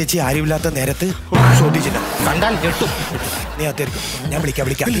 അയലത്തെ ചേച്ചി ആരുമില്ലാത്ത നേരത്ത് ഷോട്ടിച്ചില്ല. കണ്ടാൽ ഞെട്ടും. നീ അത്തേരിക്കും. ഞാൻ വിളിക്കാം.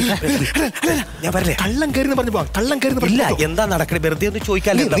 ഞാൻ പറയല്ലേ, കള്ളം കയറി പറഞ്ഞു പോവാം. കള്ളം കയറി ഇല്ല. എന്താ നടക്കണേ? വെറുതെ ഒന്ന്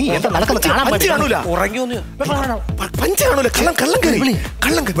ചോദിക്കാല്ലേ. ഉറങ്ങിയൊന്ന് പഞ്ച് കാണൂല. കള്ളം കയറി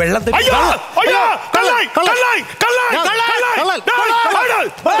വെള്ളം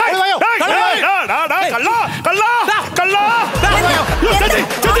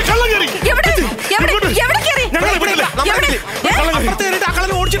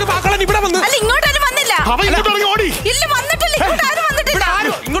അവൻ ഇങ്ങോട്ട് ഇറങ്ങി ഓടി. ഇല്ല വന്നിട്ടില്ല,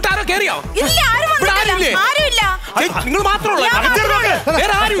 ഇങ്ങോട്ടാരോ കേറിയോ? ഇല്ല ആരും വന്നിട്ടില്ല, ആരുമില്ല. നിങ്ങൾ മാത്രമേ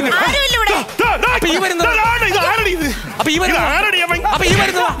വേറെ ആരും ആരുമില്ല ഇവിടെ. അപ്പൊ ഈ വരുന്നത്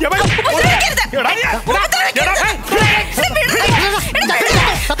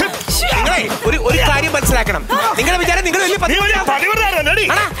ഒരു കാര്യം മനസ്സിലാക്കണം. നിങ്ങളുടെ വിചാരം നിങ്ങൾ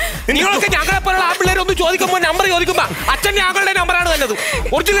നിങ്ങളൊക്കെ ഞങ്ങളെ പോലുള്ള ആ പിള്ളേർ ഒന്ന് ചോദിക്കുമ്പോ നമ്പർ ചോദിക്കുമ്പോ അച്ഛൻ്റെ ആങ്ങളുടെ നമ്പറാണ് നല്ലത്.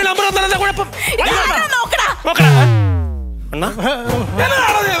 ഒറിജിനൽ നമ്പർ ഒന്നല്ല കുഴപ്പം.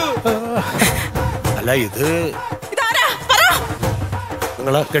 അല്ല ഇത്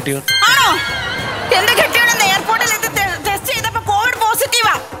നിങ്ങളെ കെട്ടിയോ? എന്റെ കെട്ടിയോടെ എയർപോർട്ടിൽ ടെസ്റ്റ് ചെയ്തപ്പോ കോവിഡ്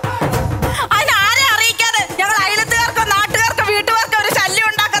പോസിറ്റീവാ. അതിനാരെ അറിയിക്കാതെ ഞങ്ങൾ അയലത്തുകാർക്കോ നാട്ടുകാർക്കോ വീട്ടുകാർക്കോ ഒരു ശല്യം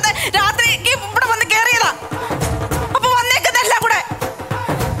ഉണ്ടാക്കാതെ രാത്രി ഇവിടെ വന്ന് കേറിയതാ. അപ്പൊ വന്നേക്കുന്നതെല്ലാം കൂടെ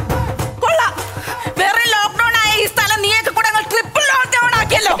കൊള്ളാം. വേറെ ലോക്ക്ഡൌൺ ആയ ഈ സ്ഥലം നീയൊക്കെ കൂടെ ട്രിപ്പിൾ ലോക്ക്ഡൌൺ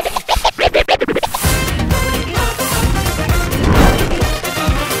ആക്കിയല്ലോ.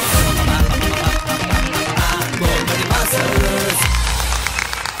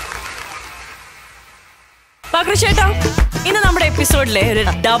 ചേട്ടാ, ഇന്ന് നമ്മുടെ എപ്പിസോഡിലെ ഒരു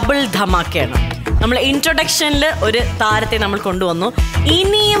ഡബിൾ ധമാക്കയാണ്. നമ്മൾ ഇൻട്രൊഡക്ഷനിൽ ഒരു താരത്തെ നമ്മൾ കൊണ്ടുവന്നു.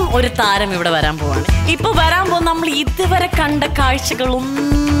 ഇനിയും ഒരു താരം ഇവിടെ വരാൻ പോവാണ്. ഇപ്പൊ വരാൻ പോകുന്ന നമ്മൾ ഇതുവരെ കണ്ട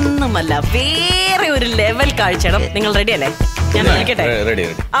കാഴ്ചകളൊന്നുമല്ല, വേറെ ഒരു ലെവൽ കാഴ്ചയാണ്. നിങ്ങൾ റെഡി അല്ലേ? ഞാൻ വിളിക്കട്ടെ.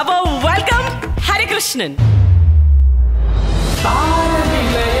 അപ്പൊ വെൽക്കം ഹരികൃഷ്ണൻ.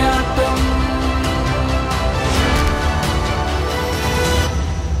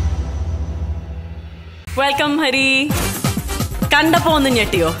 വെൽക്കം ഹരി. കണ്ടപ്പോ ഒന്ന്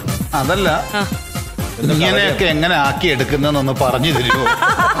ഞെട്ടിയോ? അതല്ല, ഇങ്ങനെയൊക്കെ എങ്ങനെ ആക്കി എടുക്കുന്നൊന്ന് പറഞ്ഞു തരുമോ?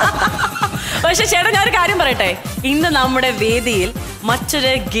 പക്ഷെ ചേട്ടാ, ഞാനൊരു കാര്യം പറയട്ടെ. ഇന്ന് നമ്മുടെ വേദിയിൽ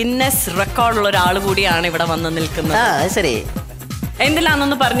മറ്റൊരു ഗിന്നസ് റെക്കോർഡുള്ള ഒരാൾ കൂടിയാണ് ഇവിടെ വന്ന് നിൽക്കുന്നത്. ശരി,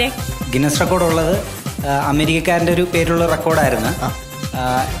 എന്തിലാന്നൊന്ന് പറഞ്ഞേ. ഗിന്നസ് റെക്കോർഡ് ഉള്ളത് അമേരിക്കക്കാരൻ്റെ ഒരു പേരുള്ള റെക്കോർഡായിരുന്നു.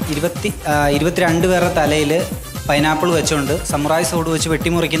 22 പേരുടെ തലയിൽ പൈനാപ്പിൾ വെച്ചുകൊണ്ട് സമുറായ് സോഡ് വെച്ച്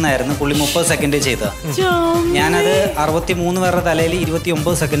വെട്ടിമുറിക്കുന്നതായിരുന്നു പുള്ളി 30 സെക്കൻഡ് ചെയ്തത്. ഞാനത് 63 പേരുടെ തലയിൽ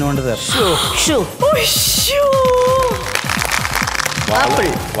 29 സെക്കൻഡ് കൊണ്ട് തീർന്നു.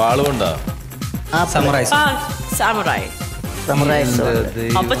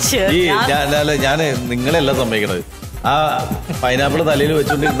 ഞാൻ നിങ്ങളെല്ലാം സമ്മതിക്കണത്. ആ പൈനാപ്പിൾ തലയിൽ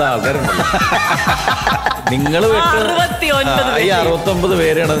വെച്ചോണ്ടിരുന്ന ആൾക്കാരുണ്ടല്ലോ, നിങ്ങൾ ഈ 69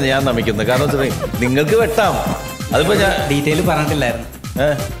 പേരാണ് ഞാൻ നമിക്കുന്നത്. കാരണം നിങ്ങൾക്ക് വെട്ടാം. അതിപ്പോ ഞാൻ ഡീറ്റെയിൽ പറഞ്ഞിട്ടില്ലായിരുന്നു.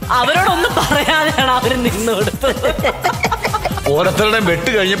 അവരോടൊന്നും പറയാതെയാണ് അവര് നിന്ന് കൊടുത്തത്. ഓരോരുത്തരുടെയും വെട്ട്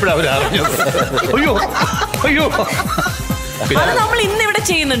കഴിഞ്ഞപ്പോഴും അവർ അറിഞ്ഞത്. അയ്യോ അയ്യോ, അത് നമ്മൾ ഇന്ന് ഇവിടെ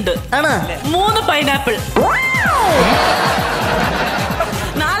ചെയ്യുന്നുണ്ട്. 3 പൈനാപ്പിൾ.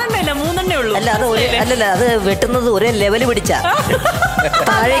 4 3 ഉള്ളൂ. അല്ലല്ല, അത് വെട്ടുന്നത് ഒരേ ലെവല് പിടിച്ച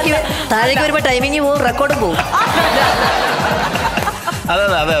താഴേക്ക് വരുമ്പോ ടൈമിങ് പോവും, റെക്കോർഡും പോവും.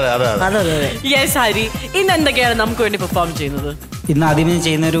 യെസ് ഹരി, ഇന്ന് എന്തൊക്കെയാണ് നമുക്ക് വേണ്ടി പെർഫോം ചെയ്യുന്നത്? ഇന്ന് ആദ്യമേ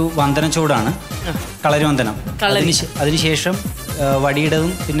ചെയ്യുന്ന ഒരു വന്ദന ചൂടാണ്, കളരിവന്ദനം. അതിനുശേഷം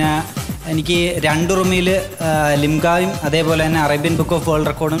വടിയിടതും, പിന്നെ എനിക്ക് 2 റൂമിൽ ലിംഗായും അതേപോലെ തന്നെ അറേബ്യൻ ബുക്ക് ഓഫ് വേൾഡ്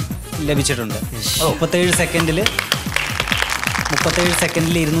റെക്കോർഡും ലഭിച്ചിട്ടുണ്ട്. 37 സെക്കൻഡിൽ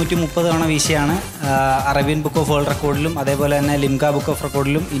 230 തവണ വീശിയാണ് അറേബ്യൻ ബുക്ക് ഓഫ് വേൾഡ് റെക്കോർഡിലും അതേപോലെ തന്നെ ലിംഗ book of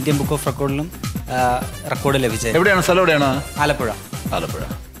റെക്കോർഡിലും Indian book of റെക്കോർഡിലും record ലഭിച്ചത്. എവിടെയാണ് സ്ഥലം? എവിടെയാണ്? ആലപ്പുഴ.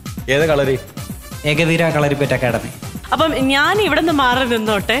 ഏത് കളരി? ഏകവീര കളരിപ്പേറ്റ് അക്കാഡമി. അപ്പം ഞാൻ ഇവിടെ നിന്ന് മാറി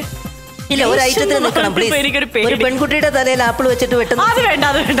നിന്നോട്ടെ. ഇല്ല, ഒരു ഐറ്റത്തിൽ നിൽക്കണം പ്ലീസ്. ഒരു പെൺകുട്ടിയുടെ തലയിൽ ആപ്പിൾ വെച്ചിട്ട് വെട്ടുന്നു. അത് വേണ്ട,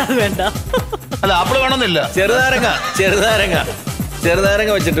 അത് വേണ്ട, അത് വേണ്ട. അല്ല, ആപ്പിൾ വേണമെന്നില്ല. ചെറുനാരങ്ങ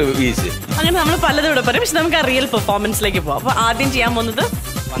വെച്ചിട്ട് വീശ്. അങ്ങനെ നമ്മൾ പലതും ഇവിടെ പറയും. പക്ഷെ നമുക്ക് ആ റിയൽ പെർഫോമൻസിലേക്ക് പോവാം. അപ്പൊ ആദ്യം ചെയ്യാൻ പോകുന്നത്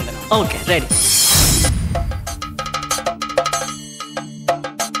വന്ദനം. Okay, ready.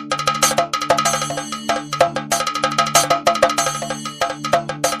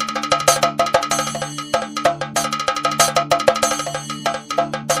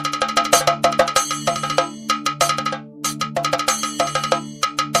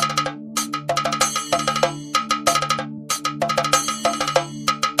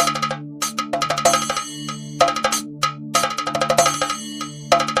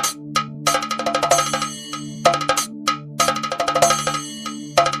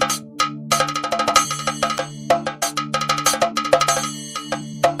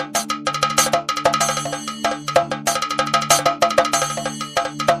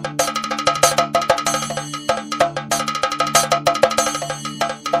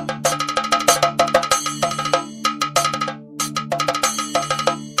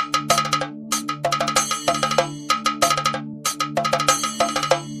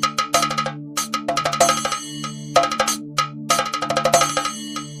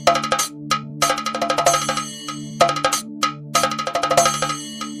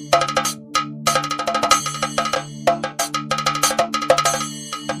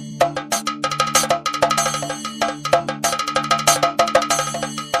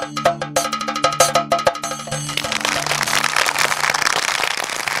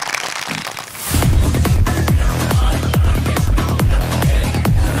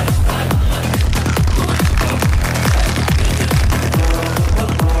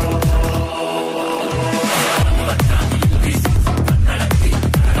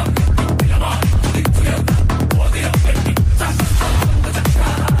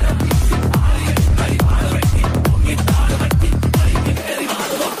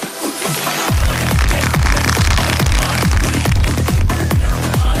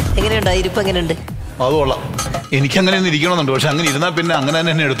 എങ്ങനെയുണ്ട് ഇരിപ്പ് എങ്ങനെയുണ്ട്? അത് കൊള്ളാം. എനിക്കങ്ങനെ ഒന്ന് ഇരിക്കണമെന്നുണ്ട്. പക്ഷെ അങ്ങനെ ഇരുന്നാൽ പിന്നെ അങ്ങനെ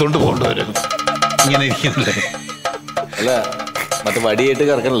തന്നെ എടുത്തോണ്ട് പോകേണ്ടി വരും. ഇങ്ങനെ ഇരിക്കുന്നില്ലേ? അല്ല മറ്റേ വടിയായിട്ട്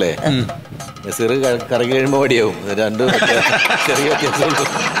കറക്കണല്ലേ? നസീർ കറങ്ങി കഴിയുമ്പോൾ വടിയാവും. രണ്ടും ചെറിയ വ്യത്യാസമുള്ളൂ.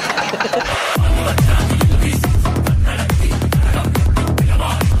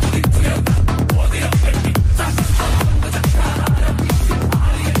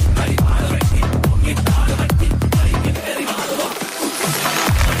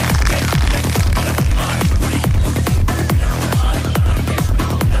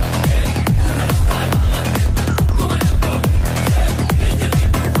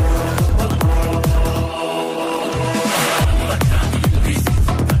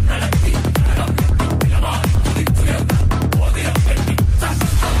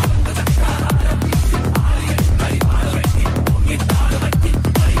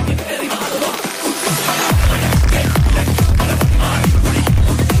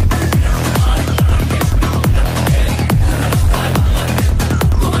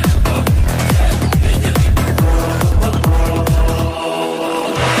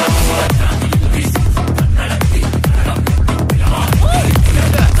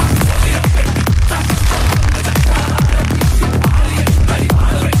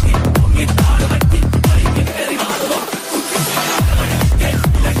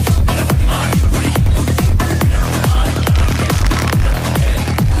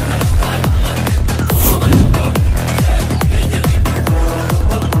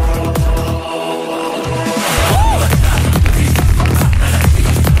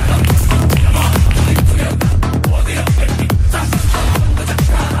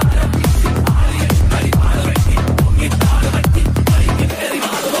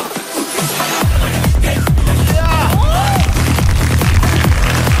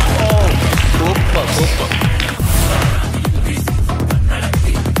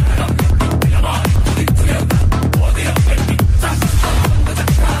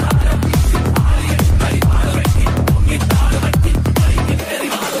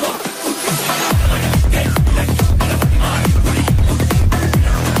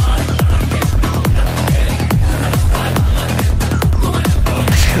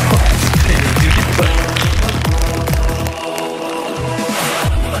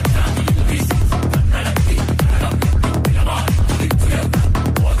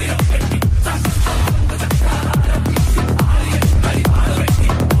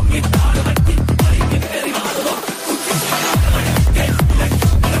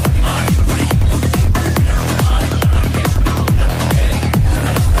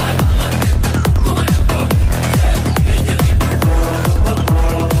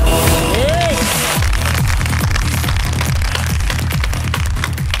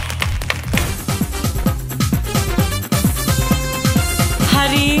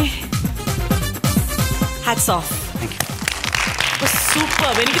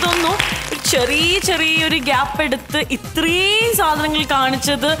 സൂപ്പർ. എനിക്ക് തോന്നുന്നു ചെറിയൊരു ഗ്യാപ്പ് എടുത്ത് ഇത്രയും സാധനങ്ങൾ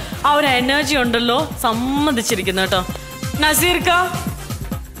കാണിച്ചത് ആ ഒരു എനർജി ഉണ്ടല്ലോ, സമ്മതിച്ചിരിക്കുന്നു കേട്ടോ. നസീർക്ക,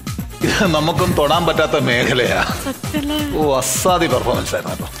 നമുക്കും തൊടാൻ പറ്റാത്ത മേഖലയാ. അസാധ്യ പെർഫോമൻസ്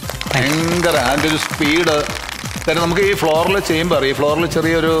ആയിരുന്നു കേട്ടോ. ഭയങ്കര അതിന്റെ ഒരു സ്പീഡ്. കാരണം നമുക്ക് ഈ ഫ്ലോറിൽ ചെയ്യുമ്പോൾ ഈ ഫ്ലോറിൽ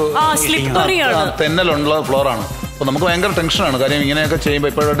ചെറിയൊരു തെന്നലുള്ള ഫ്ലോറാണ്. അപ്പോൾ നമുക്ക് ഭയങ്കര ടെൻഷനാണ്. കാര്യം ഇങ്ങനെയൊക്കെ ചെയ്യുമ്പോൾ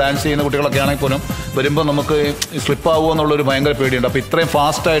ഇപ്പോഴും ഡാൻസ് ചെയ്യുന്ന കുട്ടികളൊക്കെ ആണെങ്കിൽ പോലും വരുമ്പോൾ നമുക്ക് സ്ലിപ്പ് ആവുമോ എന്നുള്ളൊരു ഭയങ്കര പേടിയുണ്ട്. അപ്പോൾ ഇത്രയും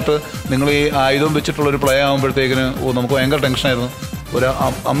ഫാസ്റ്റായിട്ട് നിങ്ങൾ ഈ ആയുധം വെച്ചിട്ടുള്ളൊരു പ്ലേ ആകുമ്പോഴത്തേക്കിന് നമുക്ക് ഭയങ്കര ടെൻഷനായിരുന്നു. ഒരു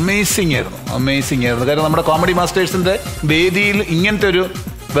അമേസിങ് ആയിരുന്നു. കാര്യം നമ്മുടെ കോമഡി മാസ്റ്റേഴ്സിൻ്റെ വേദിയിൽ ഇങ്ങനത്തെ ഒരു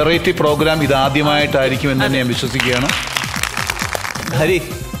വെറൈറ്റി പ്രോഗ്രാം ഇതാദ്യമായിട്ടായിരിക്കും എന്ന് തന്നെ ഞാൻ വിശ്വസിക്കുകയാണ്. ഹരി,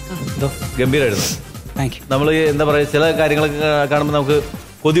 ഗംഭീരമായിരുന്നു. നമ്മൾ എന്താ പറയുക, ചില കാര്യങ്ങളൊക്കെ കാണുമ്പോൾ നമുക്ക്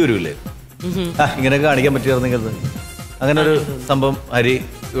കൊതി വരില്ലേ, ഇങ്ങനെയൊക്കെ കാണിക്കാൻ പറ്റുമായിരുന്നെങ്കിൽ. അങ്ങനെ ഒരു സംഭവം ഹരി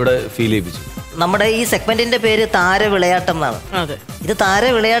ഇവിടെ ഫീൽ ചെയ്യിപ്പിച്ചു. നമ്മുടെ ഈ സെഗ്മെന്റിന്റെ പേര് താരവിളയാട്ടം എന്നാണ്. ഇത്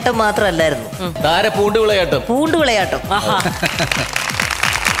താരവിളയാട്ടം മാത്രമല്ലായിരുന്നു, പൂണ്ടുവിളയാട്ടം.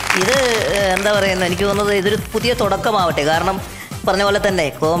 ഇത് എന്താ പറയുന്നത്, എനിക്ക് തോന്നുന്നത് ഇതൊരു പുതിയ തുടക്കമാവട്ടെ. കാരണം പറഞ്ഞ പോലെ തന്നെ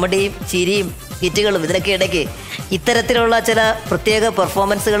കോമഡിയും ചിരിയും ഹിറ്റുകളും ഇതിനൊക്കെ ഇടയ്ക്ക് ഇത്തരത്തിലുള്ള ചില പ്രത്യേക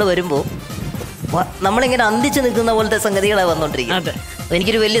പെർഫോമൻസുകൾ വരുമ്പോൾ നമ്മളിങ്ങനെ അന്തിച്ച് നിൽക്കുന്ന പോലത്തെ സംഗതികളാണ് വന്നുകൊണ്ടിരിക്കുന്നത്.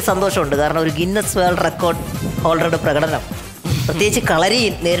 എനിക്കൊരു വലിയ സന്തോഷമുണ്ട്. കാരണം ഒരു ഗിന്നസ് വേൾഡ് റെക്കോർഡ് ഹോൾഡറുടെ പ്രകടനം, പ്രത്യേകിച്ച്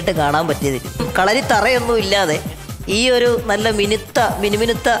കളരിയിൽ നേരിട്ട് കാണാൻ പറ്റിയത്. കളരി തറയൊന്നും ഇല്ലാതെ ഈ ഒരു നല്ല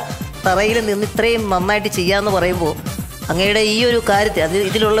മിനുമിനുത്ത തറയിൽ നിന്ന് ഇത്രയും നന്നായിട്ട് ചെയ്യാന്ന് പറയുമ്പോൾ അങ്ങയുടെ ഈ ഒരു കാര്യത്തിൽ അത്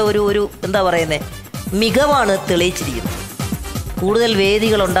ഇതിലുള്ള ഒരു എന്താ പറയുന്നത്, മികവാണ് തെളിയിച്ചിരിക്കുന്നത്. കൂടുതൽ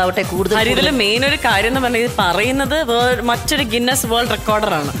വേദികൾ ഉണ്ടാവട്ടെ. കൂടുതൽ മെയിൻ ഒരു കാര്യം എന്ന് പറഞ്ഞാൽ ഇത് പറയുന്നത് മറ്റൊരു ഗിന്നസ് വേൾഡ്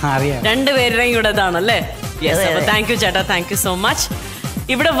റെക്കോർഡറാണ്. രണ്ടുപേരുടെയും ഇവിടെ ഇതാണല്ലേ. താങ്ക് യു ചേട്ടാ, താങ്ക് യു സോ മച്ച്.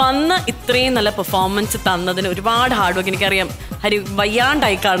 ഇവിടെ വന്ന് ഇത്രയും നല്ല പെർഫോമൻസ് തന്നതിന് ഒരുപാട് ഹാർഡ് വർക്ക്. എനിക്കറിയാം ഹരി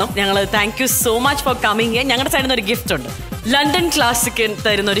വയ്യാണ്ടായി കാണും. ഞങ്ങൾ thank you so much for coming. ഞങ്ങളുടെ സൈഡിൽ നിന്ന് ഒരു ഗിഫ്റ്റ് ഉണ്ട്. ലണ്ടൻ ക്ലാസിക്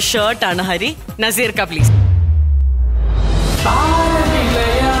തരുന്ന ഒരു ഷർട്ടാണ് ഹരി. നസീർ ക please.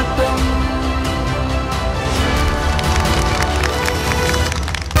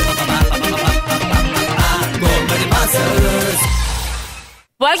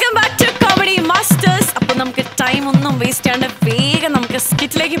 Welcome back to comedy masters. അപ്പൊ നമുക്ക് ടൈം ഒന്നും വേസ്റ്റ് ചെയ്യാണ്ട് വേഗം നമുക്ക്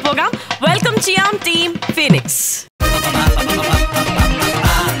സ്കിറ്റിലേക്ക് പോകാം. വെൽക്കം ചെയ്യാം ടീം ഫീനിക്സ്.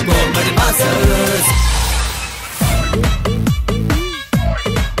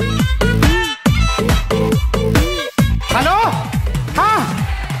 ഹലോ,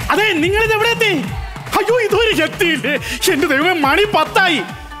 അതെ, നിങ്ങളിത് എവിടെ എത്തി? അയ്യോ, ഇതൊരു ശക്തിയില്ലേ എന്റെ ദൈവം. മണി 10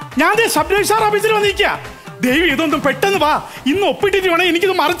 ഞാൻ സബ് രജിസ്ട്രാർ ഓഫീസിൽ വന്നിരിക്കുക. ദൈവം ഇതൊന്നും പെട്ടെന്ന് വാ. ഇന്ന് ഒപ്പിട്ടിട്ട് വേണം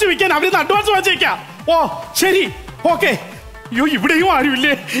എനിക്കിത് മറച്ചു വെക്കാൻ. അവരിന്ന് അഡ്വാൻസ് വാങ്ങിച്ചേക്കാം. ഓ ശരി, ഓക്കെ. അയ്യോ, ഇവിടെയും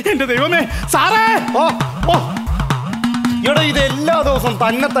ആരുമില്ലേ എന്റെ ദൈവമേ. സാറേ, ഓ ഓ ഇവിടെ ഇത് എല്ലാ ദിവസവും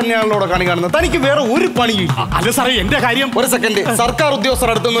തന്നെയാണല്ലോ കണി കാണുന്നത്. തനിക്ക് വേറെ ഒരു പണിയില്ല. അല്ല സാറേ, എന്റെ കാര്യം. ഒരു സെക്കൻഡ്. സർക്കാർ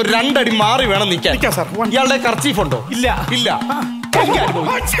ഉദ്യോഗസ്ഥരുടെ അടുത്ത് നിന്ന് 2 അടി മാറി വേണം നിൽക്കാൻ. ഇയാളുടെ കർച്ചീഫ് ഉണ്ടോ? ഇല്ല.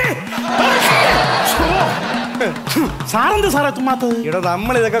 സാറെന്ത് സാറേ തുമ്മാത്തത്? ഇവിടെ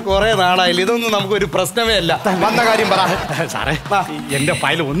നമ്മൾ ഇതൊക്കെ കുറെ നാളായില്ല. ഇതൊന്നും നമുക്ക് ഒരു പ്രശ്നമേ അല്ല. വന്ന കാര്യം പറ സാറേ. എന്റെ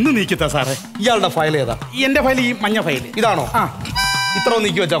ഫയൽ ഒന്ന് നീക്കിത്താ സാറേ. ഇയാളുടെ ഫയൽ ഏതാ? എന്റെ ഫയൽ ഈ മഞ്ഞ ഫയൽ. ഇതാണോ? ഇത്ര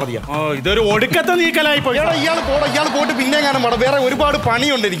നീക്കി വെച്ചാ മതിയാ? ഓ, ഇതൊരു ഒടുക്കത്തെ നീക്കലായി പോയി. ഇയാൾ പോയിട്ട് പിന്നെ കാണാൻ വേണം. വേറെ ഒരുപാട്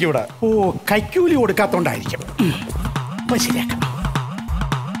പണിയുണ്ട് എനിക്ക് ഇവിടെ. ഓ, കൈക്കൂലി കൊടുക്കാത്തോണ്ടായിരിക്കും. ശരിയാക്കാം.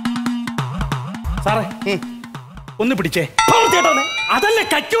 സാറേ ഒന്ന് പിടിച്ചേ. അതല്ല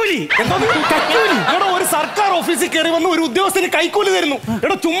കൈക്കൂലി. ഇവിടെ ഒരു സർക്കാർ ഓഫീസിൽ കയറി വന്ന് ഒരു ഉദ്യോഗസ്ഥന് കൈക്കൂലി തരുന്നു.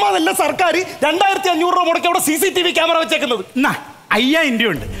 ഇവിടെ ചുമ്മാതല്ല, സർക്കാർ 2500 രൂപ മുടക്കി അവിടെ CCTV ക്യാമറ വെച്ചേക്കുന്നത്. 5000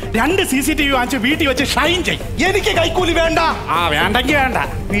 രൂപയുണ്ട്. 2 CCTV വാങ്ങിച്ച് വീട്ടിൽ വെച്ച് ഷൈൻ ചെയ്യും. എനിക്ക് കൈക്കൂലി വേണ്ട. വേണ്ടെങ്കിൽ വേണ്ട.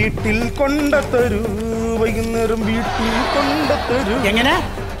 വീട്ടിൽ കൊണ്ടത്തരൂ, വൈകുന്നേരം വീട്ടിൽ കൊണ്ടത്തരൂ. എങ്ങനെ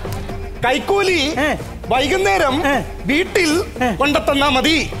കൈക്കൂലി വൈകുന്നേരം വീട്ടിൽ കൊണ്ടെത്തന്നാ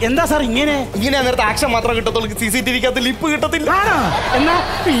മതി. എന്താ സാർ ഇങ്ങനെ? നേരത്തെ ആക്ഷൻ മാത്രം കിട്ടത്തുള്ളൂ. CCTV-ക്കകത്ത് ലിപ്പ് കിട്ടത്തില്ല. എന്നാ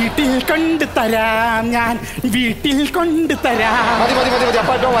വീട്ടിൽ കൊണ്ടുതരാം, ഞാൻ വീട്ടിൽ കൊണ്ടുതരാം. മതി.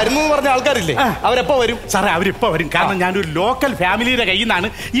 അപ്പൊ വരുന്നു പറഞ്ഞ ആൾക്കാരില്ലേ, അവരെപ്പോ വരും? സാറേ, അവരിപ്പോ വരും. കാരണം ഞാനൊരു ലോക്കൽ ഫാമിലിയുടെ കയ്യിൽ നിന്നാണ്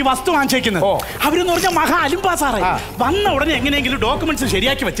ഈ വസ്തു വാങ്ങിച്ചേക്കുന്നത്. അവരെന്ന് പറഞ്ഞാൽ മഹാ അലിമ്പാ സാറേ. വന്ന ഉടനെ എങ്ങനെയെങ്കിലും ഡോക്യുമെന്റ്സ്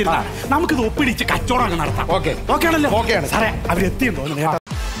ശരിയാക്കി വെച്ചിരുന്ന നമുക്കിത് ഒപ്പിടിച്ച് കച്ചവടം നടത്താം. ഓക്കെ ആണല്ലോ? ഓക്കെയാണ് സാറേ. അവരെത്തിയെന്ന് തോന്നുന്നു.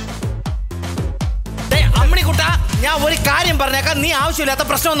 ഞാൻ ഒരു കാര്യം പറഞ്ഞേക്കാം, നീ ആവശ്യമില്ലാത്ത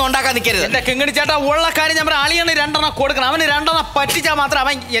പ്രശ്നമൊന്നും ഉണ്ടാക്കാൻ നിൽക്കരുത്. എന്റെ കിങ്ങണി ചേട്ടാ, ഉള്ള കാര്യം ഞാൻ അളിയാണ് 2 കൊടുക്കണം. അവന് 2 പറ്റിച്ചാൽ മാത്രം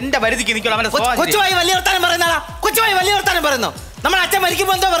അവൻ എന്റെ പരിധിക്ക് നിൽക്കണം. അവനെ കൊച്ചുമായി വലിയ വർത്താനം പറയുന്നതാ. കൊച്ചുമായി വലിയ വർത്താനം പറയുന്നു. നമ്മുടെ അച്ഛൻ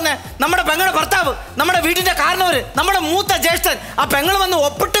മരിക്കുമ്പോ എന്താ പറഞ്ഞേ? നമ്മുടെ പെങ്ങളുടെ ഭർത്താവ്, നമ്മുടെ വീടിന്റെ കാരണവര്, നമ്മുടെ മൂത്ത ജ്യേഷ്ഠൻ, ആ പെങ്ങൾ വന്ന്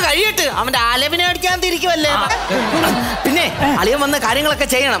ഒപ്പിട്ട് കഴിയിട്ട് അവന്റെ അലവിനെ അടിക്കാൻ തിരിക്കുമല്ലേ. പിന്നെ അളിയൻ വന്ന കാര്യങ്ങളൊക്കെ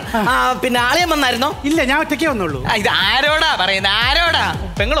ചെയ്യണം. പിന്നെ അളിയൻ വന്നായിരുന്നോ? ഇല്ല, ഞാൻ ഒറ്റയ്ക്കേ വന്നുള്ളൂ. ഇത് ആരോടാ പറയുന്നത്? ആരോടാ?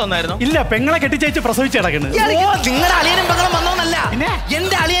 പെങ്ങൾ വന്നായിരുന്നു? ഇല്ല, പെങ്ങളെ കെട്ടിച്ചേച്ച് പ്രസവിച്ച് കിടക്കുന്നത്. നിങ്ങളുടെ അളിയനും പെങ്ങളും വന്നോന്നല്ല,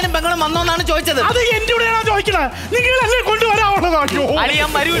 എന്റെ അളിയനും പെങ്ങളും വന്നോന്നാണ് ചോദിച്ചത്. അത് എന്റെ കൂടെയാണോ ചോദിക്കണത്? നിങ്ങളല്ലേ കൊണ്ടുവരാവുള്ളതോ?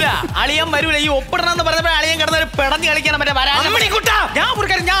 അളിയൻ വരൂല. ഈ ഒപ്പിടണമെന്ന് പറഞ്ഞപ്പോൾ അളിയൻ കിടന്നൊരു പെടഞ്ഞ് കളിക്കാൻ പറ്റാ. ഞാൻ ഒരു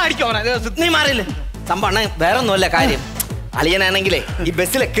കാര്യം, ഞാൻ അടിക്കോ. നീ മാറിയില്ലേ? സംഭവം വേറെ ഒന്നുമല്ല കാര്യം. അളിയനാണെങ്കിലേ ഈ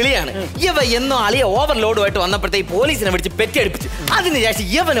ബസ്സിലെ കിളിയാണ്. ഇവ എന്നോ അളിയ ഓവർലോഡുമായിട്ട് വന്നപ്പോഴത്തേക്ക് പോലീസിനെ വിളിച്ച് പെറ്റിയടിപ്പിച്ച് അതിനുശേഷം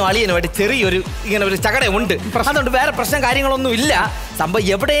ഇവനും അളിയനുമായിട്ട് ചെറിയൊരു ഇങ്ങനെ ഒരു ചകട ഉണ്ട്. അതുകൊണ്ട് വേറെ പ്രശ്നം കാര്യങ്ങളൊന്നും ഇല്ല. സംഭവം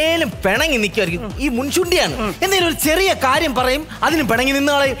എവിടെയും പിണങ്ങി നിൽക്കുമായിരിക്കും. ഈ മുൻചുണ്ടിയാണ്. എന്തെങ്കിലും ഒരു ചെറിയ കാര്യം പറയും, അതിന് പിണങ്ങി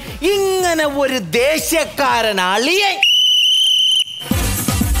നിന്ന് കളയും. ഇങ്ങനെ ഒരു ദേശക്കാരൻ അളിയൻ.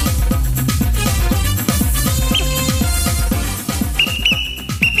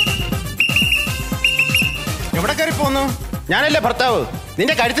 എവിടെ കയറി പോന്നു? ഞാനല്ലേ ഭർത്താവ്.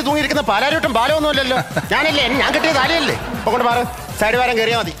 നിന്റെ കഴുത്ത് തൂങ്ങിയിരിക്കുന്ന പാലാരോട്ടം ബാലമൊന്നും അല്ലല്ലോ. ഞാനല്ലേ, ഞാൻ കെട്ടിയ താലിയല്ലേ. അപ്പൊ കൊണ്ട് മാറ്, സൈഡ് വാരം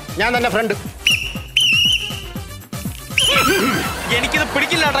കയറിയാൽ മതി. ഞാൻ തന്നെ ഫ്രണ്ട്. എനിക്കിത്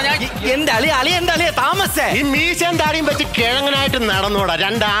പിടിക്കില്ല കേട്ടോ. ഞാൻ എന്റെ അളിയ താമസേ. ഈ മീശയും താടിയും വെച്ച് കിഴങ്ങനായിട്ട് നടന്നൂടാ.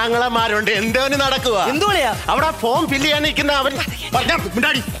 2 ആങ്ങളമാരുണ്ട്. എന്തോന്ന് നടക്കുക? എന്തുകൊള്ളിയാ അവിടെ ഫോം ഫില്ല് ചെയ്യാൻ നിൽക്കുന്ന അവൻ.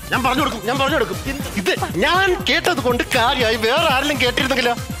 ഞാൻ പറഞ്ഞു കൊടുക്കും. ഇത് ഞാൻ കേട്ടത് കൊണ്ട് കാര്യമായി. വേറെ ആരെങ്കിലും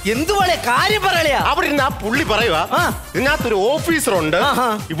കേട്ടിരുന്നെങ്കിലോ? എന്തുപോലെ കാര്യം പറയലയാ? അവിടെ ഇരുന്ന് ആ പുള്ളി പറയുവാ, ഇതിനകത്തൊരു ഓഫീസറുണ്ട്,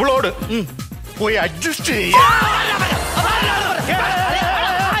 ഇവളോട് പോയി അഡ്ജസ്റ്റ് ചെയ്യാം.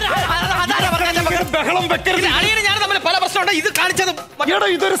 ബഹളം വെക്കരുത്. ഞാൻ തമ്മിൽ പല പ്രശ്നമുണ്ട്. ഇത് കാണിച്ചത്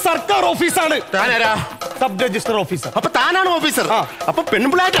ഇതൊരു സർക്കാർ ഓഫീസാണ്. താനാരാ? Sub register officer. അപ്പൊ താനാണ് ഓഫീസർ. അപ്പൊ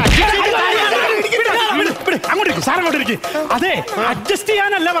പെൺപിള്ളായിട്ട് അങ്ങോട്ടിരിക്കും. അതെ, അഡ്ജസ്റ്റ്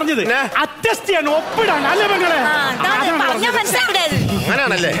ചെയ്യാനല്ല പറഞ്ഞത്, അഡ്ജസ്റ്റ് ചെയ്യാൻ, ഒപ്പിടാൻ. അല്ലേ പെങ്ങളെ?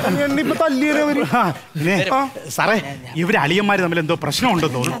 അങ്ങനെയാണല്ലേ? സാറേ, ഇവര് അളിയന്മാര് തമ്മിൽ എന്തോ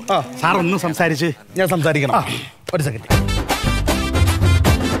പ്രശ്നമുണ്ടെന്ന് തോന്നുന്നു. സാർ ഒന്ന് സംസാരിച്ച്. ഞാൻ സംസാരിക്കണം. ഒരു സെക്കൻഡ്.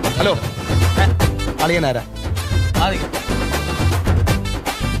 ഹലോ, അളിയനാരാ?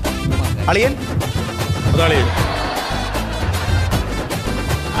 അളിയൻ അളിയൻ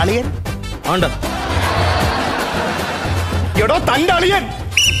അളിയൻ ഉണ്ട്. എടോ തന്റെ അളിയൻ.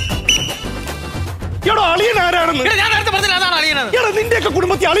 എടോ അളിയൻ ആരാണെന്ന് ഞാൻ നേരത്തെ പറഞ്ഞില്ല അതാണ് അളിയനാണ്. എടാ നിന്റെയൊക്കെ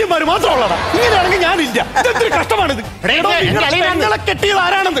കുടുംബത്തിൽ അളിയന്മാര് മാത്രമുള്ളതാ. ഇങ്ങനെയാണെങ്കിൽ ഞാനില്ല. ഇതെന്തൊരു കഷ്ടമാണിത്. പെങ്ങളെ കെട്ടിയത്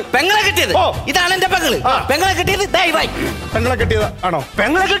ആരാണെന്ന്? പെങ്ങളെ കെട്ടിയത് ഇതാണ് എന്റെ പെങ്ങള്. പെങ്ങളെ കെട്ടിയത് ദയവായി. പെങ്ങളെ കെട്ടിയത് ആണോ?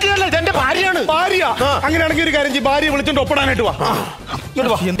 പെങ്ങളെ കെട്ടിയതല്ല, ഇതെന്റെ ഭാര്യയാണ്. ഭാര്യ? അങ്ങനെയാണെങ്കിൽ ഒരു കാര്യം ചെയ്യും, ഭാര്യയെ വിളിച്ചോണ്ട് ഒപ്പിടാനായിട്ട് വാ.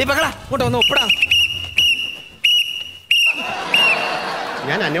 എന്തി പെങ്ങളാ ഇങ്ങോട്ട് വന്ന് ഒപ്പിടാം.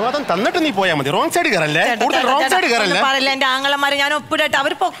 ഞാൻ അനുവാദം തന്നിട്ട് നീ പോയാ മതി. Wrong side കയറല്ലേ, wrong side കയറല്ലേ. പറയില്ല എന്റെ ആങ്ങളമാരെ ഞാൻ ഒപ്പിടട്ടെ,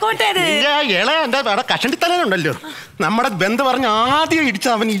 അവര് പൊക്കോട്ടെ. ഇള എന്താ വേറെ കഷണ്ടിത്തലനുണ്ടല്ലോ. നമ്മുടെ ബന്ധു പറഞ്ഞ ആദ്യം ഇടിച്ച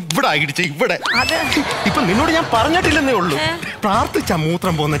അവൻ ഇവിടെ ഇടിച്ച ഇവിടെ. ഇപ്പൊ നിന്നോട് ഞാൻ പറഞ്ഞിട്ടില്ലെന്നേ ഉള്ളൂ. പ്രാർത്ഥിച്ച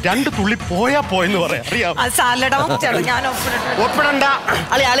മൂത്രം പോകുന്ന 2 തുള്ളി പോയാ പോയെന്ന് പറയാം. അറിയാം ഒപ്പിടണ്ട.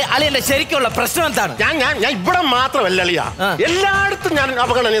 അളിയന്റെ ശരിക്കുള്ള പ്രശ്നം എന്താണ്? ഞാൻ ഇവിടെ മാത്രമല്ല അളിയാ, എല്ലായിടത്തും ഞാൻ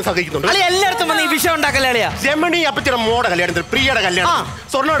അപകടം സഹിക്കുന്നുണ്ട്. അളിയ എല്ലായിടത്തും ഈ വിഷയം ഉണ്ടാക്കല്ലേ അളിയാ? രമണി അപ്പച്ചിയുടെ മോടെ കല്യാണത്തിൽ പ്രിയയുടെ കല്യാണം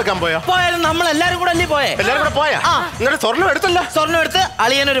സ്വർണ്ണം എടുക്കാൻ പോയാലും നമ്മൾ എല്ലാരും കൂടെ അല്ലേ പോയേ? എല്ലാരും കൂടെ പോയാ? എന്നിട്ട് സ്വർണ്ണം എടുത്തല്ല? സ്വർണ്ണം എടുത്ത്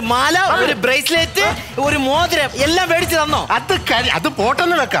അളിയനൊരു മാല, ഒരു ബ്രേസ്ലെറ്റ്, ഒരു മോതിരം എല്ലാം മേടിച്ചു തന്നോ? അത്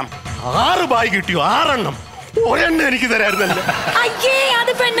പോട്ടെന്ന് വെക്കാം. 6 ബാഗ് കിട്ടിയോ? 6 എണ്ണം. ഒരെണ്ണം എനിക്ക് തരായിരുന്നല്ലോ.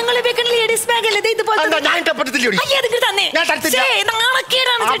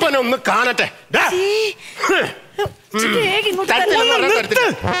 അപ്പനൊന്ന് കാണട്ടെ.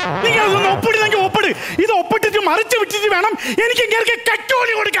 ഒപ്പിട്. ഇത് ഒപ്പിട്ടിട്ട് മറിച്ച് വിട്ടിട്ട് വേണം എനിക്ക്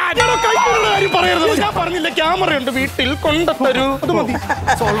കട്ടോലി കൊടുക്കാൻ. കാര്യം പറയരുത്. ഞാൻ പറഞ്ഞില്ല, ക്യാമറയുണ്ട് വീട്ടിൽ, കൊണ്ടുതരൂ. അത് മതി.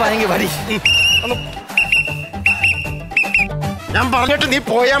 ഞാൻ പറഞ്ഞിട്ട് നീ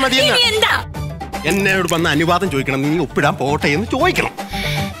പോയാ മതി. എന്നോട് വന്ന് അനുവാദം ചോദിക്കണം. നീ ഒപ്പിടാൻ പോട്ടെ എന്ന് ചോദിക്കണം.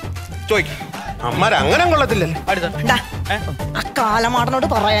 അമ്മാരെ അങ്ങനെ കൊള്ളത്തില്ലല്ലോ. കാലമാടനോട്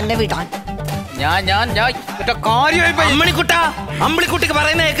പറയാ എന്നെ വിടാൻ. അമ്പിളിക്കുട്ടിക്ക്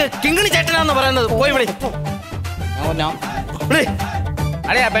പറയുന്ന കിങ്ങിണി ചേട്ടനാന്ന് പറയുന്നത്. പോയി വിളി.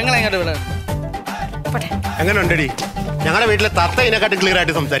 എങ്ങനെ ഉണ്ടടി? ഞങ്ങളുടെ വീട്ടിലെ തത്ത ഇതിനെക്കാട്ടും ക്ലിയർ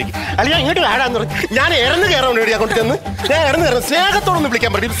ആയിട്ട് സംസാരിക്കും. അല്ലെങ്കിൽ ഇങ്ങോട്ട് ആടാന്ന് പറഞ്ഞു. ഞാൻ ഇറന്ന് കയറാൻ വേണ്ടി കൊണ്ട് ചെന്ന് ഞാൻ ഇറന്ന് കയറാൻ സ്നേഹത്തോടൊന്ന്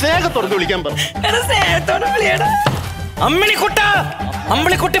വിളിക്കാൻ പറയും. സ്നേഹത്തോടൊന്ന് വിളിക്കാൻ പറഞ്ഞു.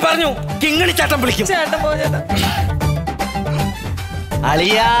 അമ്പിളിക്കുട്ടി പറഞ്ഞു കിങ്ങിണി ചേട്ടൻ വിളിക്കും.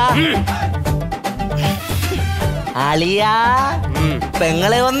 അളിയാ അളിയാ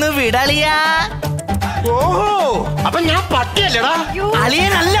പെങ്ങളെ ഒന്ന് വിടളിയാ. ഓഹോ, അപ്പൊ ഞാൻ പട്ടിയല്ലടാ?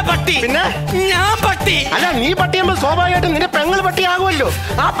 അളിയനല്ല പട്ടി, പിന്നെ ഞാൻ പട്ടി. അല്ല, നീ പട്ടിയാകുമ്പോ സ്വാഭാവികമായിട്ടും നിന്റെ പെങ്ങള് പട്ടിയാകുമല്ലോ.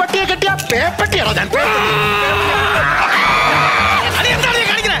 ആ പട്ടിയെ കെട്ടിയ പേപ്പട്ടിയാണോ ഞാൻ?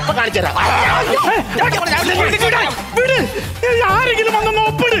 ആരെങ്കിലും വന്നൊന്ന്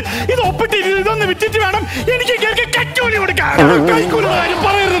ഒപ്പിട്. ഇത് ഒപ്പിട്ടിട്ട് ഇതൊന്ന് വിറ്റിട്ട് വേണം എനിക്ക് കച്ചോലി കൊടുക്കാൻ.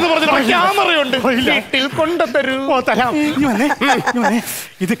 പറയരുതെന്ന് പറഞ്ഞു. ക്യാമറയുണ്ട് വീട്ടിൽ, കൊണ്ടുതരൂ. തരാം.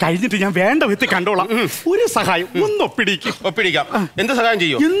 ഇത് കഴിഞ്ഞിട്ട് ഞാൻ വേണ്ട വിത്ത് കണ്ടോളാം. ഒരു സഹായം, ഒന്ന് ഒപ്പിടിക്കാം. എന്ത് സഹായം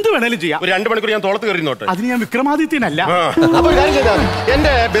ചെയ്യും? എന്ത് വേണേലും ചെയ്യാം. ഒരു 2 മണിക്കൂർ ഞാൻ തോളത്ത് കയറി നോട്ടെ. അതിന് ഞാൻ വിക്രമാദിത്യനല്ല. അപ്പൊ കാര്യം ചെയ്താൽ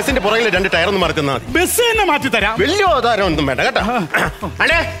എന്റെ ബസിന്റെ പുറകിൽ 2 ടയർ ഒന്ന് മാറ്റി തന്നാൽ മതി. ബസ് തന്നെ മാറ്റി തരാം. വലിയ ആധാരം ഒന്നും വേണ്ട കേട്ടോ.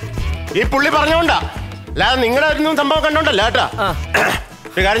 അല്ലേ, ഈ പുള്ളി പറഞ്ഞോണ്ടാ, അല്ലാതെ നിങ്ങളുടെ ഒന്നും സംഭവം കണ്ടോണ്ടല്ല കേട്ടാ.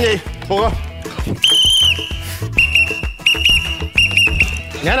 ഒരു കാര്യം ചെയ്യ്, പോകോ.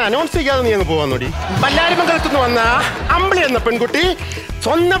 ഞാൻ അനൗൺസ് ചെയ്യാതെ നീ അങ്ങ് പോവാന്നോടി. ബല്ലാരിമംഗലത്തുനിന്ന് വന്ന അമ്പിളി എന്ന പെൺകുട്ടി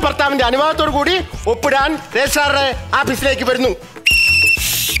സ്വന്തം ഭർത്താവിന്റെ അനുവാദത്തോടു കൂടി ഒപ്പിടാൻ രജിസ്ട്രാറുടെ ഓഫീസിലേക്ക് വരുന്നു.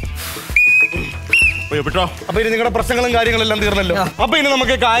 അപ്പൊ ഇനി നിങ്ങളുടെ പ്രശ്നങ്ങളും കാര്യങ്ങളെല്ലാം തീർന്നല്ലോ. അപ്പൊ ഇനി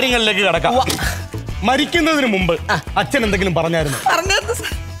നമുക്ക് കാര്യങ്ങളിലേക്ക് കടക്കാം. മരിക്കുന്നതിന് മുമ്പ് അച്ഛൻ എന്തെങ്കിലും പറഞ്ഞായിരുന്നു?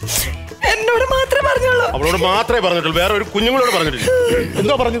 എന്നോട് മാത്രമേ പറഞ്ഞുള്ളൂ. അവളോട് മാത്രമേ പറഞ്ഞിട്ടുള്ളൂ, വേറെ ഒരു കുഞ്ഞുങ്ങളോട് പറഞ്ഞിട്ടില്ല.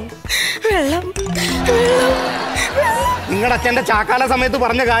 എന്തോ പറഞ്ഞത്? വെള്ളം. നിങ്ങളുടെ അച്ഛന്റെ ചാക്കാല സമയത്ത്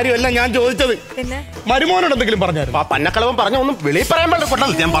പറഞ്ഞ കാര്യമല്ല ഞാൻ ചോദിച്ചത്. മരുമോനോട് എന്തെങ്കിലും പറഞ്ഞായിരുന്നു? ആ പന്നക്കളവൻ പറഞ്ഞ ഒന്നും വെളിയിൽ പറയാൻ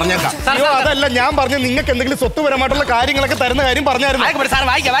പാടില്ല. ഞാൻ പറഞ്ഞേക്കാം. അതല്ല ഞാൻ പറഞ്ഞ, നിങ്ങൾക്ക് എന്തെങ്കിലും സ്വത്തുപരമായിട്ടുള്ള കാര്യങ്ങളൊക്കെ തരുന്ന കാര്യം പറഞ്ഞായിരുന്നു.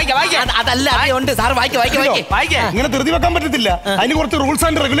 ഇങ്ങനെ ധൃതി വെക്കാൻ പറ്റത്തില്ല. അതിന് കുറച്ച് റൂൾസ്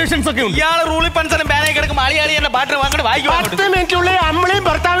ആൻഡ് റെഗുലേഷൻസ് ഒക്കെ ഉണ്ട്. അമ്മളെയും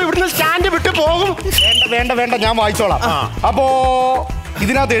ഭർത്താവ് ഇവിടുന്ന് സ്റ്റാൻഡ് വിട്ട് പോകും. വേണ്ട വേണ്ട, ഞാൻ വായിച്ചോളാം. അപ്പോ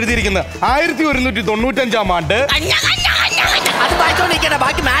ഇതിനകത്ത് എഴുതിയിരിക്കുന്നത് 1195 ആണ്ട്.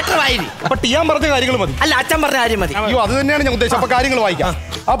 അപ്പൊ ടിയാൻ പറഞ്ഞ കാര്യങ്ങൾ മതി. അല്ല, അച്ഛൻ പറഞ്ഞ കാര്യം മതി. അയ്യോ, അത് തന്നെയാണ് ഞാൻ ഉദ്ദേശിച്ചത്. അപ്പൊ കാര്യങ്ങൾ വായിക്കാം.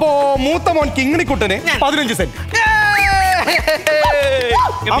 അപ്പോ മൂത്ത മോൻ കിങ്ങിണിക്കുട്ടന് 15 സെന്റ്,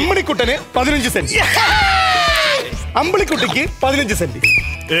 അമ്മിണിക്കുട്ടന് 15 സെന്റ്, അമ്പിളിക്കുട്ടിക്ക് 15 സെന്റ്,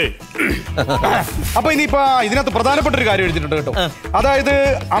 അപ്പൊ ഇനിയിപ്പോ ഇതിനകത്ത് പ്രധാനപ്പെട്ട ഒരു കാര്യം എഴുതിയിട്ടുണ്ട് കേട്ടോ. അതായത്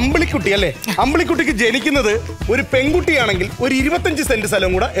അമ്പിളിക്കുട്ടി അല്ലേ, അമ്പിളിക്കുട്ടിക്ക് ജനിക്കുന്നത് ഒരു പെൺകുട്ടിയാണെങ്കിൽ ഒരു 25 സെന്റ് സ്ഥലം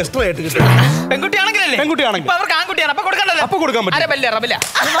കൂടെ എക്സ്ട്രാ ആയിട്ട് കിട്ടും. പെൺകുട്ടിയാണെങ്കിൽ അപ്പൊ കൊടുക്കാൻ പറ്റും.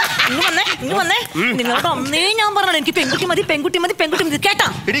 നിങ്ങൾക്ക് അന്നേ ഞാൻ പറഞ്ഞു എനിക്ക് പെൺകുട്ടി മതി പെൺകുട്ടി മതി പെൺകുട്ടി മതി കേട്ടാ.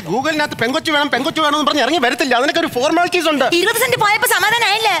 ഗൂഗിളിനകത്ത് പെൺകൊച്ചു വേണം എന്ന് പറഞ്ഞ് ഇറങ്ങി വരത്തില്ല. അതിനൊക്കെ ഒരു ഫോർമാലിറ്റീസ് ഉണ്ട്. 20 സെന്റ് പോയപ്പോ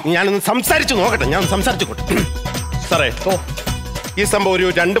സമാധാനായില്ലേ? ഞാനൊന്ന് സംസാരിച്ചു നോക്കട്ടെ. സാറേ, ഈ സംഭവം ഒരു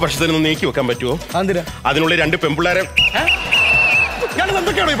 2 വർഷത്തിനൊന്ന് നീക്കി വെക്കാൻ പറ്റുമോ? അതിനുള്ളിൽ 2 പെൺപിള്ളേരെ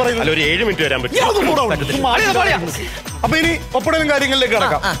അല്ല ഒരു 7 മിനിറ്റ് വരാൻ പറ്റും. അപ്പൊ ഇനി ഒപ്പിടലും കാര്യങ്ങളിലേക്ക്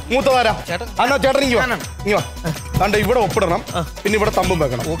കിടക്കാം. മൂത്തതാരാ? അന്നാ ചേട്ടൻ ഇങ്ങി വാ. കണ്ട ഇവിടെ ഒപ്പിടണം, പിന്നെ ഇവിടെ തമ്പും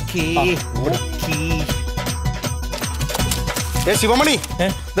വെക്കണം. ശിവമണി,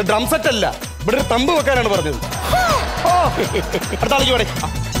 ഇത് ഡ്രം സെറ്റ് അല്ല, ഇവിടെ ഒരു തമ്പ് വെക്കാനാണ് പറഞ്ഞത്. അടുത്ത ആളേക്ക് ഇവിടെ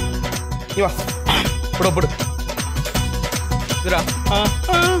ഇവിടെ ഒപ്പിട്.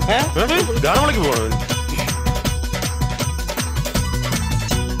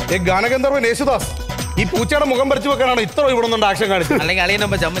 ഗാനഗന്ധർവൻ യേശുദാസ് ഈ പൂച്ചയുടെ മുഖം പറിച്ചു വെക്കാനാണ് ഇത്ര ഇവിടെ ഒന്നും ആക്ഷൻ കാണിച്ചത്.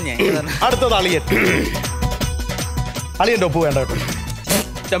 അടുത്തത് അളിയൻ. അളിയന്റെ ഒപ്പ് വേണ്ട കേട്ടോ.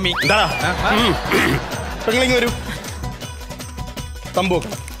 പെങ്ങളിങ് വരൂ. തമ്പ്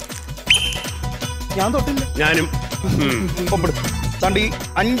വെക്കണം. ഞാൻ തൊട്ടില്ല. ഞാനും ഒപ്പിടും. കണ്ട് ഈ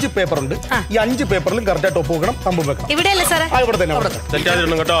 5 പേപ്പർ ഉണ്ട്. ഈ 5 പേപ്പറിലും കറക്റ്റായിട്ട് ഒപ്പ് വെക്കണം, തമ്പും വെക്കണം. ഇവിടെ തന്നെ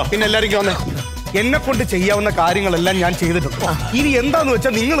കേട്ടോ. പിന്നെ എല്ലാവരും വന്നേ. എന്നെ കൊണ്ട് ചെയ്യാവുന്ന കാര്യങ്ങളെല്ലാം ഞാൻ ചെയ്തിട്ടുണ്ട്. ഇനി എന്താന്ന്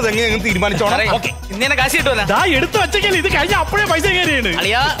വെച്ചാൽ നിങ്ങൾ തന്നെ തീരുമാനിച്ചോളാം. എടുത്തു വെച്ചെങ്കിൽ ഇത് കഴിഞ്ഞ അപ്പോഴേ പൈസ കയറിയാണ്.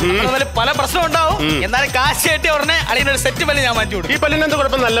 പല പ്രശ്നം ഉണ്ടാവും. എന്നാലും കാശ് കെട്ടി ഉടനെ അളിയനൊരു സെറ്റ് പല്ല് ഞാൻ മാറ്റി കൊടുക്കും. ഈ പല്ലിന് എന്ത്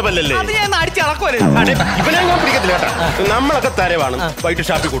കുഴപ്പം? നല്ല പല്ലല്ലേ? അത് ഞാൻ അടിച്ചളക്കുവല്ലേ. ഇവനെ ഞാൻ പിടിക്കത്തില്ല കേട്ടോ. നമ്മളൊക്കെ തരവാണ്. വൈകിട്ട്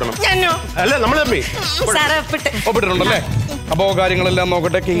ഷാപ്പിൽ കൂടണം അല്ലേ? നമ്മൾ തമ്മി ഒപ്പിട്ടിട്ടുണ്ടല്ലേ? അപ്പോ കാര്യങ്ങളെല്ലാം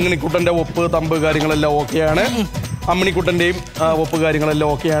നോക്കട്ടെ. കിങ്ങിണിക്കുട്ടന്റെ ഒപ്പ് തമ്പ് കാര്യങ്ങളെല്ലാം ഓക്കെയാണ്. അമ്മിണിക്കുട്ടന്റെയും ഒപ്പ് കാര്യങ്ങളെല്ലാം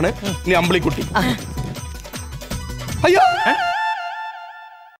ഓക്കെയാണ്. ഇനി അമ്പിളിക്കുട്ടി. അയ്യോ,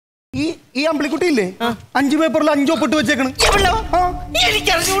 ഈ അമ്പിളിക്കുട്ടി ഇല്ലേ 5 പേപ്പറിൽ 5 ഒപ്പിട്ട് വെച്ചേക്കണം.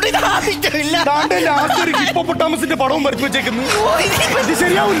 ഹിപ്പോപ്പൊട്ടാമസിന്റെ പടവും വരച്ചു വെച്ചേക്കുന്നു. ഇത്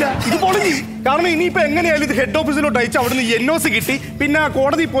ശരിയാവില്ല, ഇത് പൊളിഞ്ഞു. കാരണം ഇനിയിപ്പോ എങ്ങനെയായാലും ഇത് ഹെഡ് ഓഫീസിലോട്ട് അയച്ച് അവിടുന്ന് NOC കിട്ടി, പിന്നെ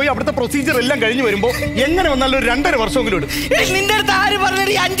കോടതി പോയി അവിടുത്തെ പ്രൊസീജിയർ എല്ലാം കഴിഞ്ഞ് വരുമ്പോ എങ്ങനെ വന്നാലും ഒരു 2.5 വർഷമെങ്കിലും എടുക്കും. നിന്റെ അടുത്ത് ആര് പറഞ്ഞു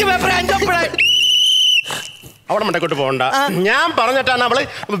 5 പേപ്പർ 5 ഒപ്പിടാൻ? അവിടെ മണ്ടക്കോട്ട് പോകണ്ട. ഞാൻ പറഞ്ഞിട്ടാണ് അവള്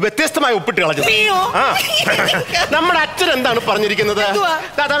വ്യത്യസ്തമായി ഒപ്പിട്ട് കളഞ്ഞത്. നമ്മുടെ അച്ഛൻ എന്താണ് പറഞ്ഞിരിക്കുന്നത്?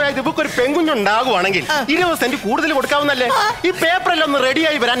 അതായത് ഇവക്ക് ഒരു പെൺകുഞ്ഞുണ്ടാകുവാണെങ്കിൽ 20 സെന്റ് കൂടുതൽ കൊടുക്കാവുന്നല്ലേ? ഈ പേപ്പറെല്ലാം ഒന്ന്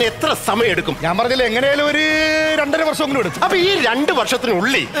റെഡിയായി വരാൻ എത്ര സമയം എടുക്കും? ഞാൻ പറഞ്ഞില്ല എങ്ങനെയാലും ഒരു 2.5 വർഷമെങ്കിലും എടുക്കും. അപ്പൊ ഈ 2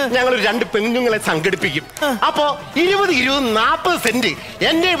 വർഷത്തിനുള്ളിൽ ഞങ്ങൾ ഒരു 2 പെൺകുഞ്ഞുങ്ങളെ സംഘടിപ്പിക്കും. അപ്പോ 20-40 സെന്റ്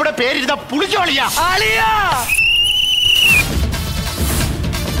എന്റെ ഇവിടെ പേരിരുന്ന പുളിച്ചോളിയാ.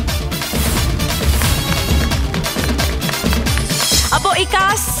 അപ്പോ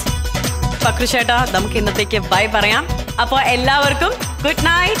ഇക്കാസ് പക്രുചേട്ടാ, നമുക്ക് ഇന്നത്തേക്ക് ബൈ പറയാം. അപ്പോ എല്ലാവർക്കും good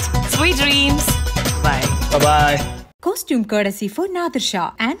night, sweet dreams, bye bye. Costume courtesy for Nadir Shah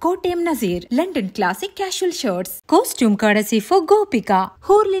and Kottayam Nazir. London Classic Casual Shirts. Costume courtesy for Gopika.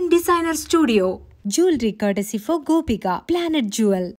 Horlin Designer Studio. Jewelry courtesy for Gopika. Planet Jewel.